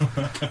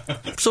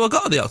 So I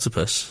got her the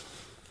octopus,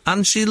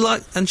 and she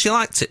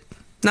liked it.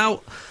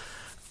 Now,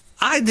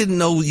 I didn't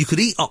know you could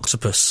eat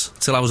octopus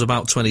till I was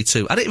about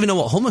 22. I didn't even know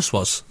what hummus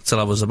was till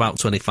I was about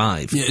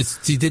 25. Yeah,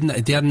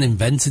 they hadn't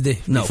invented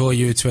it before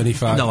you were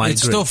 25. No, I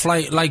it's agree. Stuff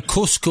like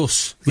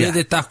couscous. Where Yeah.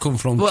 did that come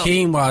from? Well,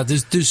 quinoa.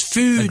 There's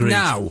food agreed.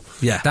 now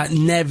Yeah. that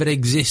never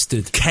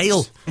existed.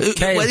 Kale.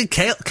 Where did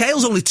kale?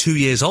 Kale's only 2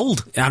 years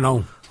old. I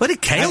know. Where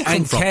did kale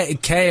come from?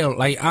 Kale,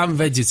 like, I'm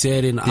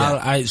vegetarian,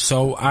 Yeah.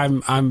 so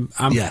I'm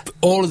Yeah.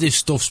 all of this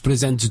stuff's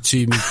presented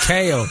to me.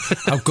 Kale,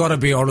 I've got to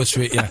be honest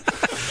with you.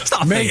 It's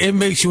not a thing. It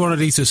makes you want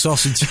to eat a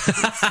sausage.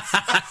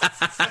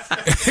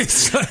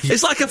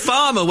 It's like a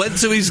farmer went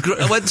to his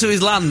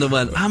land and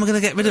went, how am I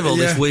going to get rid of all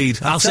this weed?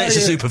 I'll say it's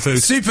a superfood.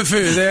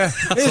 Superfood, yeah.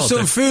 Here's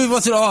some food.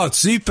 What's it? Oh, it's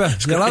super.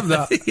 You'll have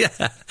that.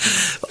 Yeah.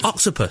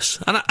 Octopus.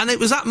 And it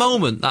was that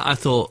moment that I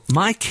thought,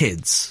 my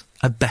kids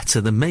are better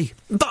than me.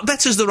 But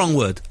better's the wrong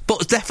word,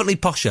 but definitely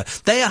posher.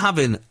 They are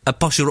having a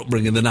posher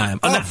upbringing than I am.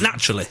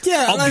 Naturally.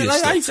 Yeah,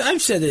 obviously.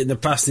 I've said it in the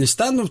past in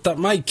stand-up that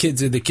my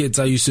kids are the kids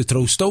I used to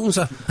throw stones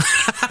at.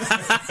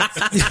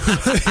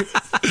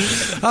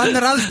 And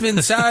there has been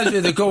times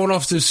where they're going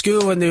off to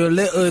school when they were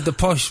little with the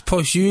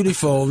posh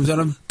uniforms,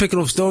 and I'm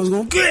picking up stones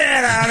going,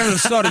 get out of here.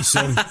 Sorry,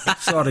 son.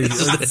 Sorry.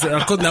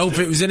 I couldn't help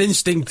it. It was an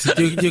instinct.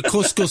 Your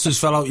couscous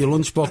fell out your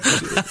lunchbox.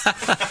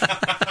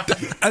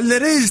 And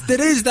there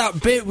is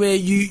that bit where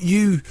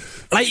you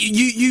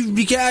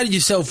regard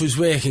yourself as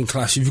working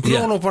class. If you've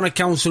grown up on a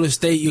council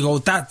estate, you go,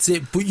 that's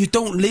it. But you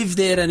don't live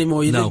there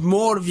anymore. You live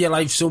more of your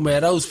life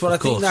somewhere else. But I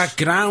think that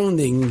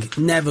grounding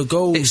never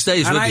goes. It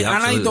stays with you, absolutely.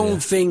 And I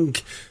don't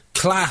think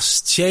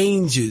class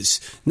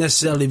changes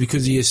necessarily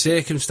because of your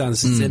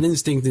circumstances. It's an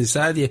instinct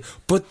inside you.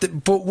 But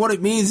what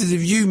it means is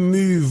if you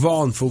move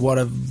on, for want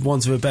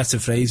of a better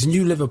phrase, and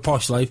you live a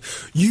posh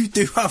life, you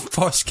do have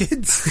posh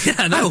kids. Yeah,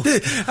 I know.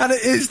 And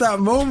it is that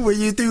moment where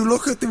you do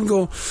look at them and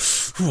go,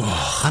 whoa.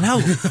 I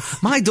know.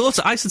 My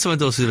daughter, I said to my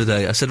daughter the other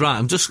day, I said, right,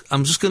 I'm just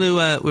going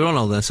to, we were on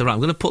holiday, I said, right, I'm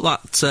going to put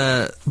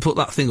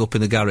that thing up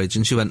in the garage.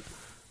 And she went,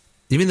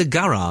 you mean the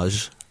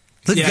garage?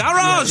 The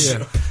garage!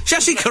 Yeah. She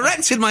actually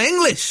corrected my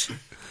English.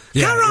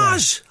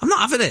 Garage! Yeah. I'm not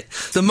having it.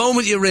 The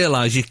moment you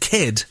realise your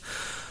kid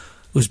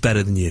was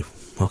better than you.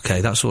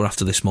 Okay, that's what we're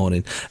after this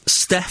morning.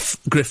 Steph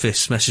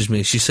Griffiths messaged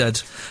me. She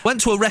said,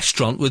 went to a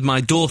restaurant with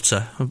my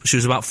daughter. She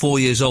was about 4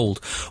 years old.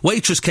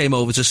 Waitress came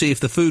over to see if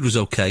the food was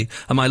okay,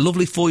 and my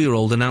lovely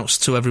 4-year-old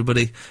announced to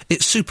everybody,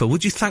 it's super.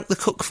 Would you thank the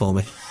cook for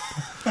me?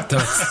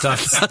 That's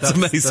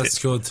amazing. That's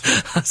good.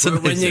 That's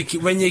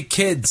amazing. When your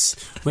kids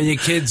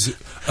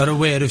are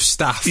aware of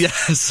staff.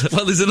 Yes.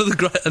 Well, there's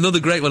another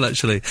great one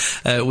actually,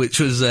 which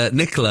was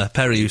Nicola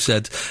Perry, who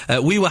said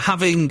we were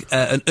having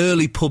an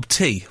early pub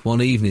tea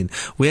one evening.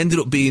 We ended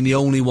up being the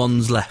only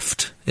ones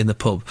left in the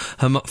pub.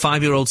 Her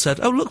 5-year-old said,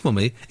 "Oh look,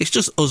 mummy, it's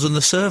just us and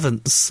the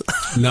servants."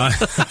 No.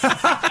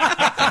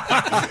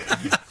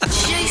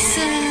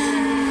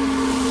 Jason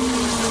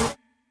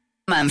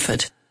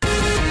Manford.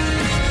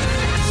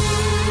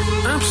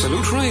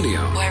 Absolute Radio.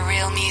 Where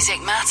real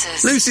music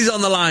matters. Lucy's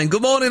on the line.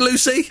 Good morning,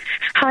 Lucy.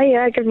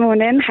 Hiya, good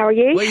morning. How are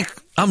you?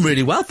 I'm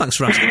really well, thanks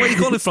for asking. Where are you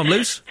calling from,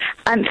 Luce?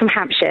 I'm from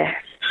Hampshire.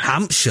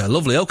 Hampshire,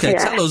 lovely. Okay,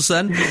 Yeah. tell us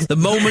then, the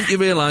moment you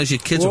realise your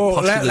kids Whoa,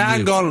 are posher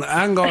than you.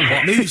 hang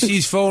on.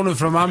 Lucy's phoning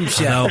from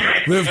Hampshire.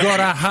 We've got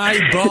a high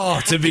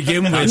bar to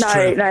begin with. No,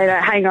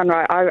 hang on,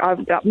 right.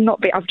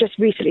 I've just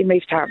recently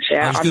moved to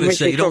Hampshire. I was I'm going to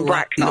say, originally you don't from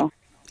like... Bracknell.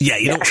 Yeah,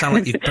 you don't sound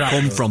like you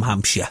come from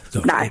Hampshire.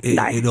 No.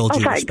 In all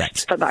due thanks,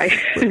 respect. but no.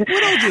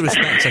 With all due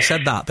respect, I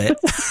said that bit.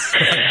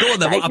 Go on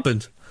then, what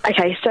happened?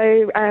 Okay,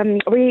 so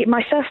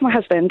myself, my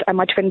husband, and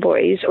my twin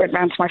boys went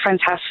round to my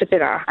friend's house for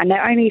dinner, and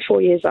they're only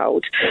 4 years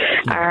old.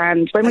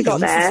 And when we got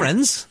there,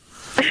 friends.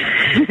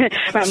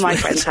 around my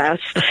friend's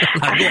house.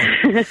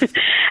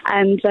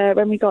 And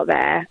when we got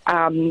there,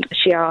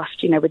 she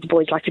asked, would the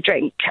boys like a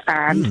drink?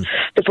 And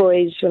the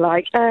boys were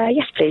like,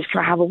 yes, please,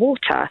 can I have a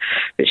water?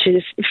 Which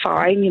is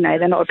fine,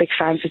 they're not a big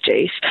fans of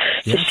juice.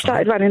 So she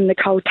started running the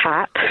cold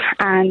tap,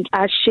 and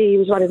as she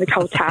was running the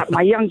cold tap,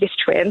 my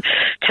youngest twin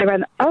turned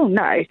around, oh,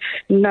 no,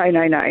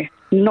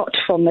 not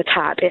from the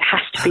tap. It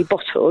has to be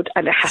bottled,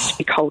 and it has to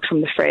be cold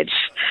from the fridge.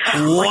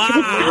 No,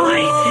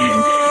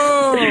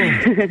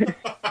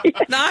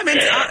 I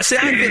think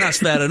that's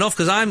fair enough,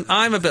 because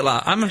I'm a bit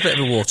of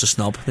a water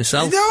snob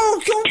myself.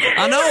 No,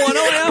 I know I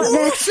am.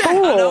 I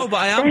know, but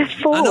I am.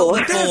 I know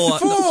they're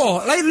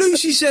four. Like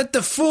Lucy said,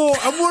 the four.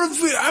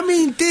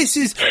 This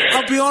is.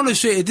 I'll be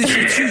honest with you. This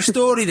is a true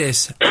story.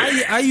 This.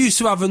 I used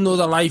to have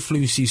another life,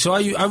 Lucy. So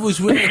I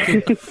was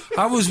working.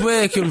 I was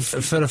working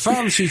for a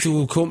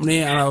pharmaceutical company,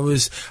 and I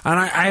was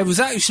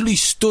actually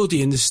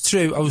studying. This is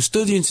true. I was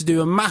studying to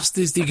do a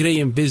master's degree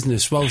in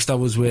business whilst I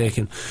was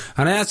working,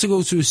 and I had to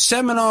go to a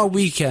seminar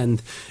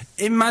weekend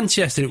in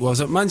Manchester. It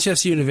was at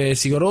Manchester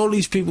University. Got all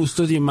these people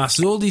studying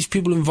masters, all these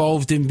people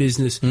involved in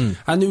business,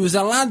 and there was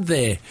a lad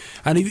there,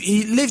 and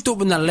he lived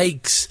up in the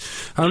lakes,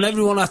 and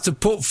everyone had to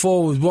put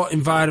forward what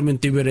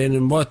environment they were in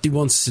and what they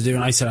wanted to do.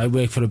 And I said I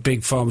work for a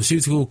big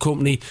pharmaceutical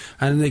company,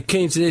 and they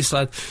came to this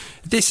lad.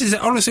 This is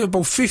honestly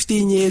about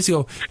 15 years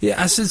ago.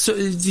 Yeah, I said.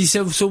 He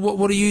said, so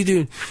what are you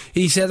doing?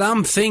 He said,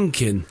 I'm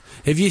thinking,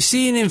 if you're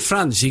seeing in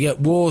France you get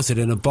water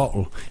in a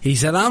bottle, he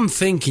said, I'm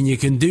thinking you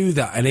can do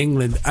that in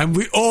England. And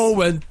we all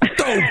went,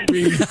 don't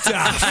be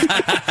daft.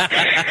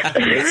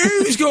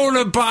 Who's going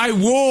to buy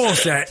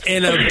water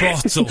in a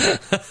bottle?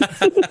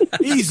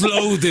 He's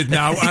loaded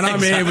now, and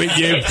I'm here with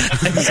you.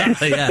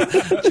 Exactly, yeah.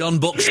 John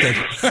Buxton.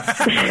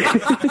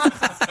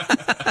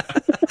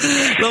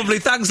 Lovely,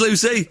 thanks,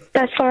 Lucy.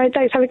 That's fine,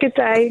 thanks, have a good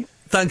day.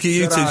 Thank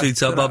you, too,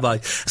 sweetheart. Bye-bye.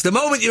 It's the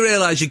moment you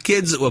realise your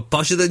kids were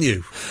posher than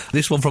you.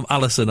 This one from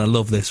Alison, I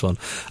love this one.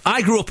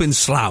 I grew up in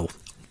Slough,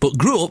 but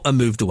grew up and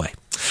moved away.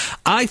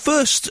 I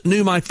first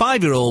knew my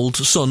 5-year-old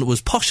son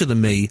was posher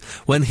than me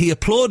when he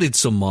applauded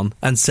someone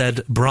and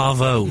said,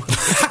 bravo. 5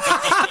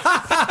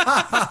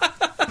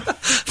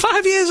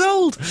 years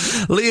old.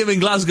 Liam in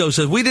Glasgow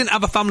says, we didn't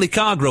have a family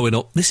car growing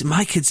up.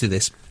 My kids do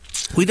this.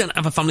 We didn't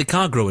have a family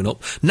car growing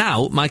up.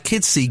 Now, my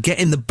kids see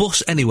getting the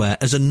bus anywhere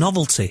as a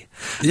novelty.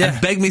 Yeah.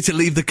 And beg me to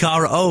leave the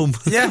car at home.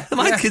 Yeah.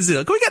 My kids do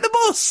that. Can we get the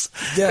bus?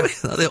 Yeah.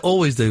 They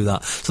always do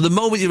that. So the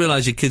moment you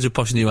realise your kids are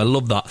poshing you, I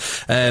love that.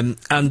 And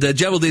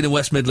Geraldine in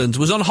West Midlands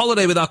was on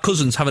holiday with our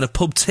cousins having a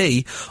pub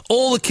tea.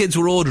 All the kids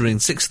were ordering,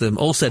 6 of them,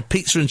 all said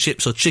pizza and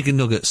chips or chicken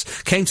nuggets.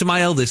 Came to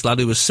my eldest lad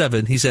who was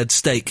 7. He said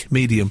steak,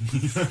 medium.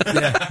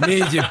 Yeah,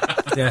 medium.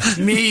 Yeah,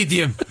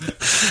 medium.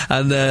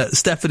 And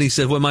Stephanie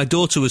said, when my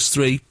daughter was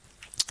 3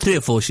 or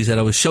 4, she said,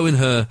 I was showing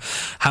her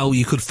how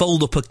you could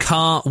fold up a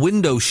car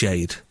window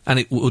shade and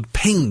it would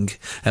ping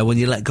when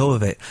you let go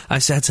of it. I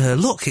said to her,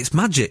 look, it's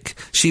magic.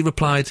 She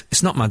replied,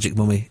 it's not magic,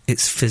 Mummy,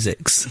 it's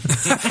physics. Jason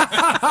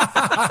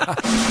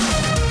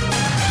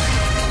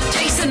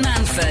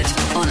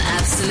Manford on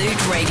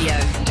Absolute Radio.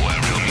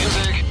 Where real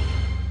music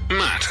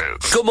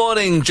matters. Good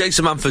morning,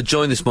 Jason Manford,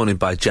 joined this morning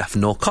by Jeff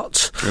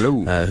Norcott.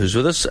 Hello. Who's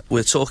with us.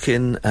 We're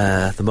talking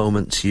the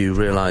moment you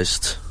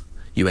realised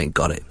you ain't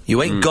got it.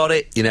 You ain't got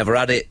it, you never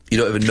had it, you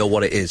don't even know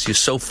what it is. You're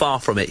so far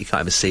from it, you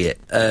can't even see it.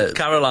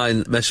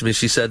 Caroline messaged me,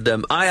 she said,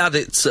 I had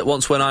it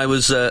once when I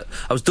was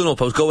done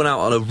up. I was going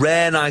out on a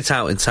rare night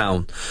out in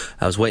town.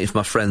 I was waiting for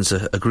my friends,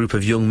 a group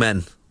of young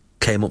men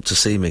came up to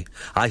see me.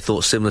 I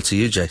thought similar to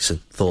you, Jason.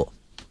 Thought,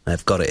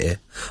 I've got it here.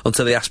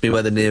 Until they asked me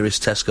where the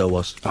nearest Tesco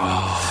was.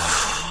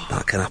 Oh.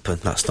 That can happen.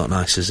 That's not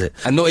nice, is it?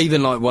 And not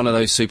even like one of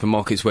those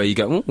supermarkets where you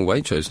go, oh,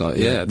 Waitrose, like,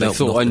 yeah, they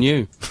thought nothing. I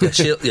knew.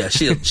 Yeah,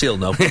 she'll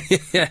know.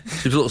 Yeah.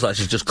 She looks like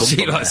she's just come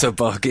She from likes there. a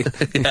bargain.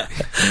 Yeah.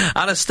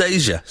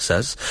 Anastasia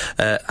says,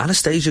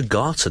 Anastasia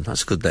Garton,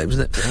 that's a good name,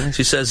 isn't it? Yeah.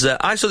 She says,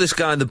 I saw this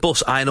guy in the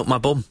bus eyeing up my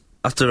bum.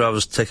 after I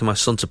was taking my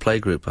son to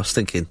playgroup, I was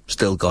thinking,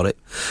 still got it.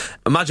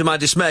 Imagine my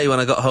dismay when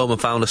I got home and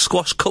found a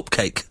squash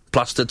cupcake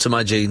plastered to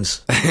my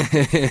jeans.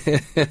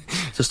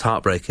 Just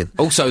heartbreaking.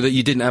 Also, that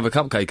you didn't have a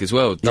cupcake as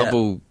well.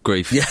 Double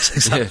grief. Yes,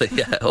 exactly.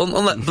 Yeah.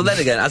 But then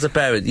again, as a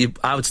parent,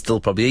 I would still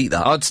probably eat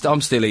that.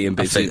 I'm still eating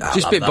bits.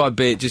 Just bit by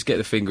bit, just get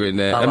the finger in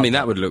there. I mean,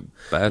 that would look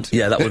bad.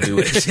 Yeah, that would be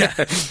weird. Yeah.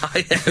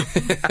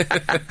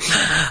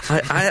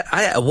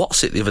 I ate a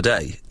What's-It the other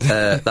day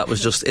that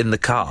was just in the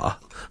car.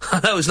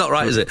 No, it's not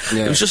right, is it?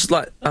 Yeah. It was just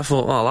like, I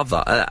thought, I'll have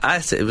that. I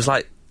ate it. It was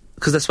like,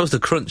 because they're supposed to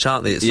crunch,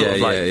 aren't they? It's sort of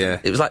like,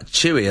 it was like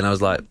chewy, and I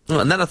was like,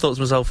 and then I thought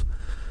to myself,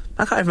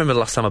 I can't even remember the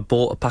last time I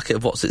bought a packet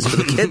of What's-Its for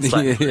the kids.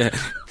 Like,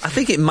 I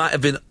think it might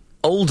have been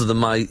older than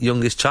my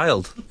youngest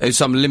child. It was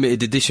some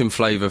limited edition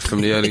flavour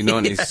from the early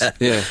 90s.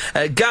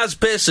 Yeah. Gaz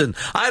Pearson.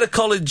 I had a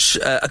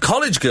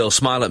college girl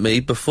smile at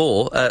me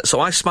before, so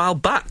I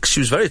smiled back. She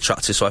was very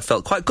attractive, so I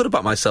felt quite good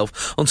about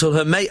myself until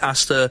her mate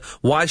asked her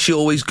why she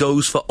always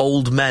goes for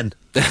old men.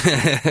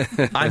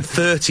 I'm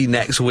 30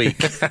 next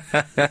week.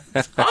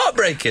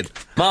 Heartbreaking.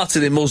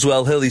 Martin in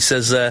Muswell Hill, he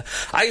says,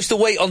 I used to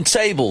wait on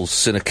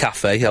tables in a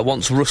cafe. I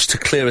once rushed to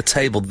clear a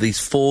table that these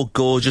 4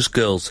 gorgeous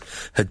girls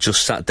had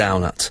just sat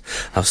down at.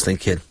 I was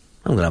thinking,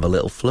 I'm going to have a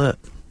little flirt.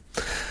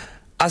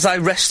 As I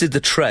rested the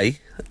tray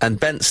and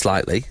bent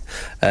slightly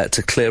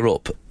to clear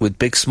up with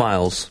big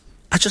smiles,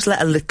 I just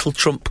let a little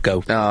trump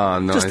go. Oh,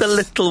 nice. Just a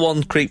little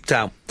one creeped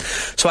out.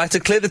 So I had to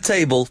clear the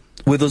table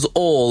with us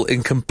all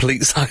in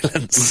complete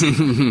silence.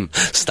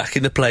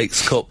 Stacking the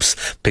plates,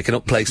 cups, picking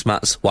up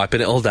placemats,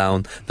 wiping it all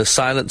down. The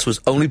silence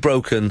was only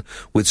broken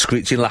with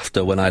screeching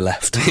laughter when I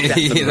left.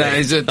 That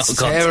is a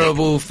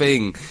terrible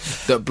thing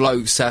that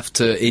blokes have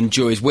to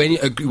enjoy. Is when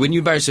you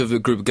embarrass a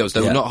group of girls,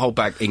 they will not hold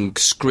back and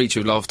screech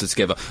with laughter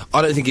together.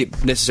 I don't think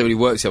it necessarily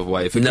works the other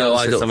way. If a girl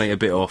says something a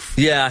bit off.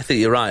 Yeah, I think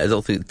you're right. I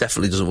don't think it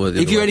definitely doesn't work the other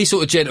way. If you're any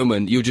sort of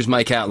gentleman, you'll just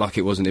make out like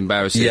it wasn't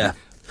embarrassing. Yeah.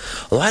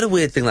 Well, I had a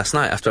weird thing last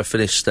night after I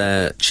finished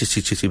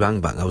Chitty Chitty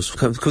Bang Bang. I was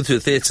coming through the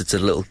theatre to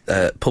the little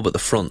pub at the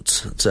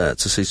front to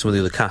see some of the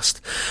other cast,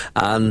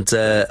 and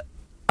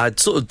I'd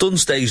sort of done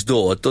stage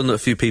door. I'd done a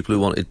few people who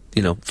wanted,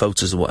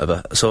 photos and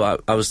whatever. So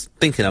I was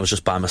thinking I was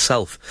just by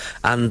myself.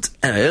 And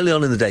anyway, early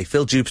on in the day,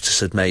 Phill Jupitus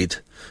had made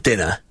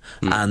dinner,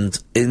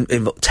 and in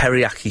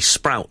teriyaki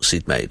sprouts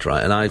he'd made,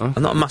 right? And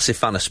I'm not a massive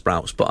fan of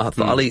sprouts, but I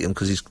thought I'll eat them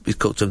because he's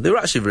cooked them. They were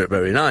actually very,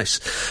 very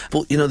nice.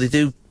 But,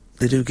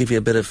 they do give you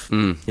a bit of, you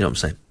know what I'm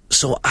saying?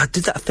 So I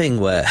did that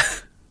thing where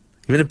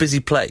you're in a busy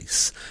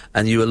place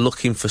and you are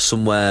looking for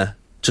somewhere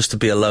just to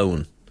be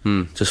alone,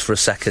 just for a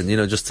second,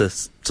 just to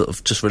sort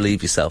of just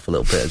relieve yourself a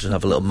little bit, just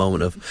have a little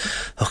moment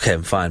of, okay,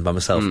 I'm fine by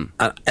myself.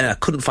 And I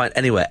couldn't find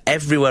anywhere.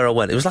 Everywhere I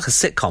went, it was like a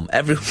sitcom.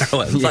 Everywhere I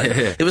went,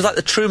 it was like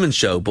the Truman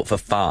Show, but for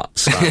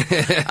farts. Right?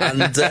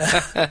 and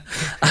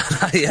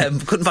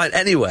I couldn't find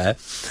anywhere.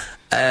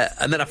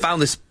 And then I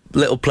found this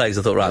little place.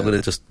 I thought, right, I'm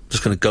going to just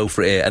going to go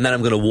for it here, and then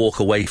I'm going to walk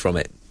away from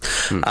it.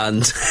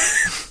 And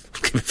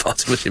give me far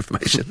too much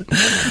information.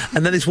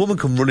 And then this woman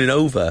come running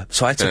over,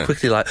 so I had to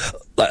quickly like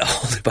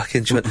hold it back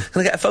in. She went,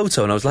 "Can I get a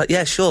photo?" And I was like,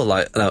 "Yeah, sure."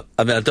 I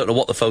don't know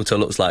what the photo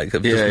looks like.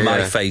 Just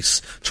my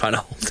face trying to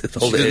hold it. She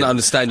doesn't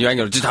understand your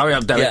anger. Just hurry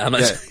up, damn it.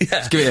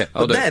 Just give it here.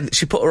 But then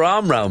she put her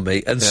arm round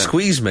me and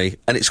squeezed me,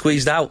 and it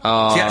squeezed out.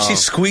 Oh. She actually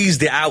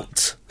squeezed it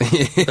out.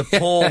 The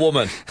poor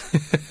woman.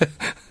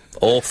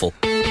 Awful.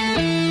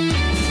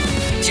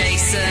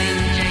 Jason.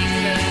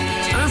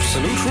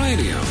 Absolute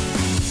Radio.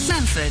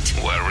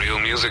 Manford. Where real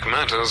music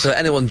matters. So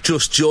anyone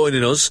just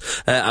joining us,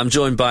 I'm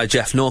joined by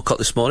Jeff Norcott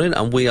this morning,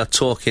 and we are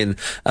talking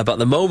about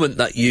the moment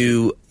that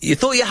you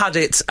thought you had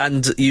it,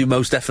 and you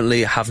most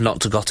definitely have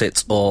not got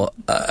it, or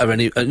are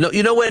any...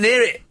 you're nowhere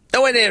near it.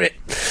 Nowhere near it.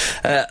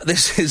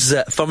 This is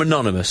from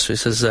Anonymous. It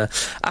says,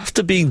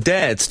 after being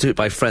dared to do it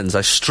by friends,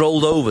 I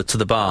strolled over to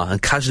the bar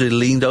and casually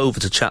leaned over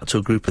to chat to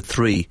a group of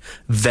 3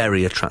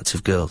 very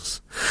attractive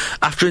girls.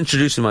 After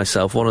introducing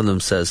myself, one of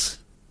them says,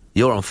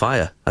 "You're on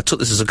fire." I took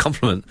this as a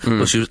compliment,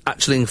 but she was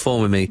actually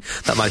informing me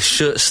that my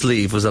shirt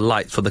sleeve was a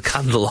light for the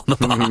candle on the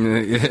bar.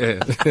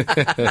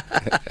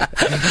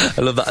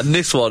 I love that. And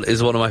this one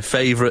is one of my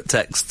favourite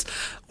texts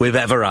we've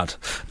ever had.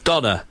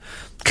 Donna.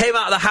 Came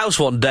out of the house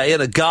one day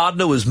and a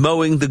gardener was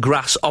mowing the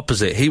grass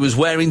opposite. He was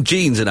wearing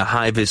jeans and a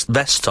high-vis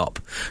vest top.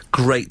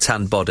 Great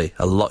tan body,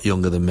 a lot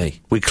younger than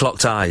me. We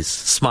clocked eyes,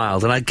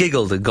 smiled, and I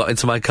giggled and got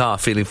into my car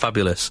feeling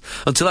fabulous.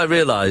 Until I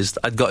realised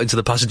I'd got into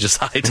the passenger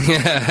side.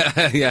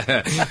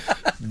 Yeah.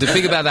 The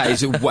thing about that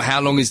is,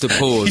 how long is the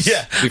pause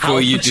before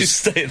you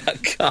just stay in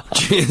that car?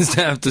 You just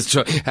have to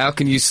try. How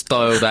can you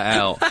style that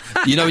out?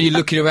 When you're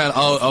looking around,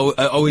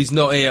 he's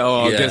not here,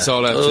 I guess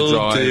I'll have to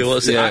drive. Dear,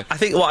 what's it? I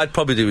think what I'd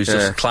probably do is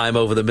just climb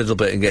over the middle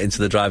bit and get into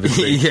the driver's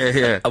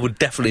seat. I would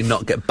definitely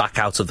not get back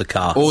out of the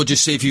car. Or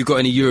just see if you've got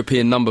any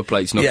European number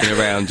plates knocking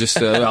around. Just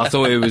I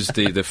thought it was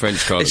the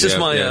French car. It's just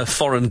my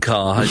foreign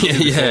car. I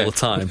use it all the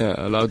time. Yeah,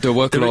 I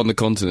work a lot on the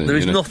continent. There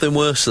is nothing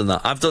worse than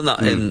that. I've done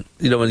that in,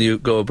 when you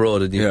go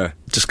abroad and you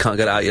just can't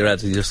get it out of your head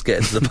and you just get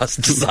into the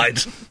passenger side.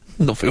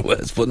 Nothing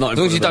worse, but not in As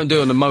long as you front don't of do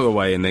it on the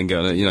motorway and then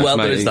go, you know. well,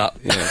 there maybe- is that.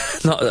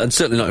 Yeah. And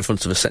certainly not in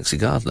front of a sexy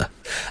gardener.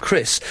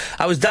 Chris,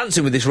 I was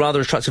dancing with this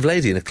rather attractive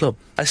lady in a club.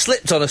 I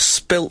slipped on a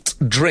spilt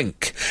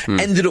drink,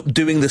 ended up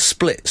doing the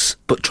splits,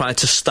 but tried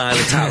to style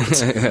it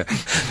out.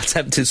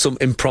 Attempted some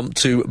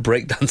impromptu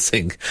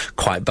breakdancing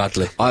quite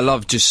badly. I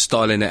love just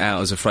styling it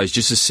out as a phrase,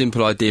 just a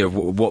simple idea of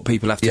what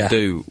people have to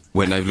do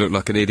when they look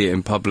like an idiot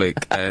in public.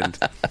 And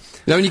you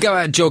know, when you go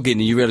out jogging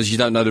and you realise you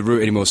don't know the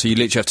route anymore, so you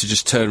literally have to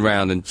just turn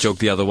around and jog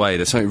the other way.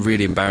 There's something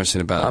really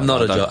embarrassing about I'm that.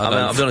 not a jogger.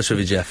 I'll be honest with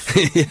you,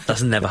 Jeff.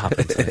 That's never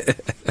happened to me.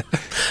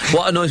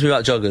 What annoys me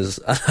about joggers,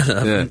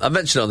 I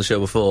mentioned it on the show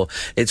before,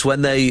 it's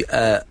when they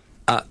are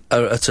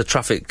at a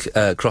traffic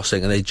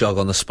crossing and they jog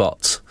on the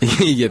spot.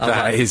 Yeah,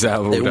 that is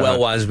how it well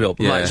winds me up.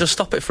 Yeah. Like, just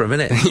stop it for a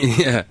minute.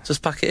 Yeah.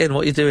 Just pack it in.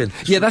 What are you doing?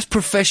 Yeah, that's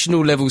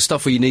professional level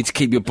stuff where you need to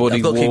keep your body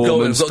I've got to warm keep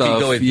going. and I've got to stuff. keep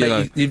going.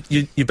 You Mate,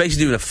 know. you're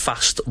basically doing a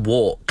fast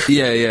walk.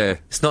 Yeah, yeah.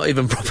 It's not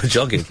even proper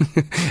jogging.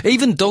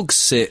 Even dogs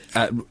sit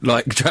at,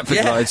 like,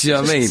 traffic lights, you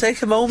know what I mean?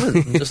 Take a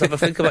moment and just have a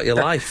think about your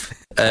life.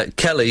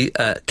 Kelly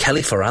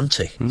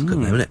Ferranti, it's a good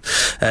name, isn't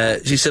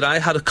it? She said, I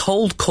had a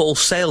cold call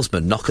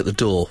salesman knock at the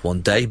door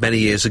one day, many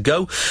years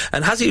ago,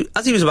 and as he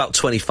was about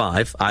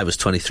 25, I was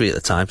 23 at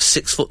the time,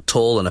 6 foot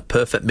tall and a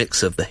perfect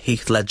mix of the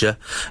Heath Ledger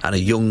and a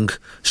young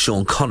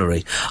Sean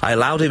Connery, I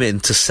allowed him in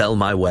to sell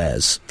my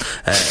wares.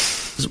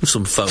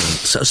 Some phone,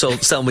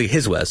 sell me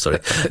his wares, sorry.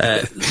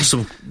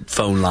 Some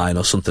phone line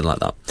or something like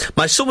that.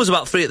 My son was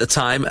about 3 at the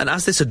time, and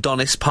as this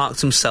Adonis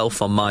parked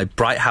himself on my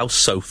Bright House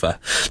sofa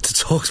to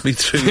talk me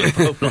through the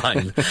phone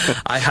line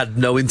I had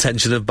no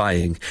intention of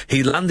buying,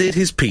 he landed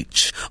his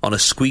peach on a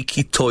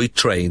squeaky toy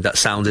train that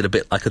sounded a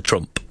bit like a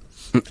trump.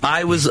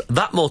 I was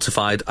that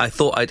mortified, I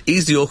thought I'd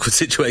ease the awkward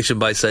situation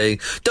by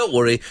saying, don't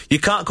worry, you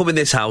can't come in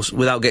this house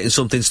without getting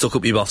something stuck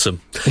up your bottom.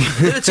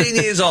 13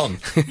 years on,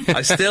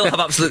 I still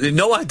have absolutely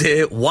no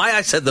idea why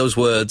I said those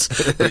words,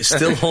 but it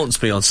still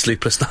haunts me on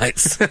sleepless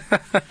nights. I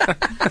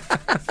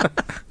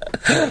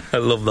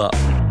love that.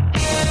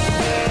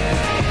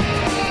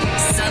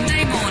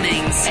 Sunday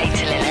mornings, 8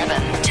 till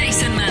 11.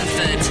 Jason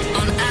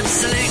Manford on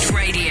Absolute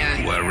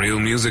Radio. Where real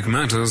music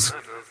matters.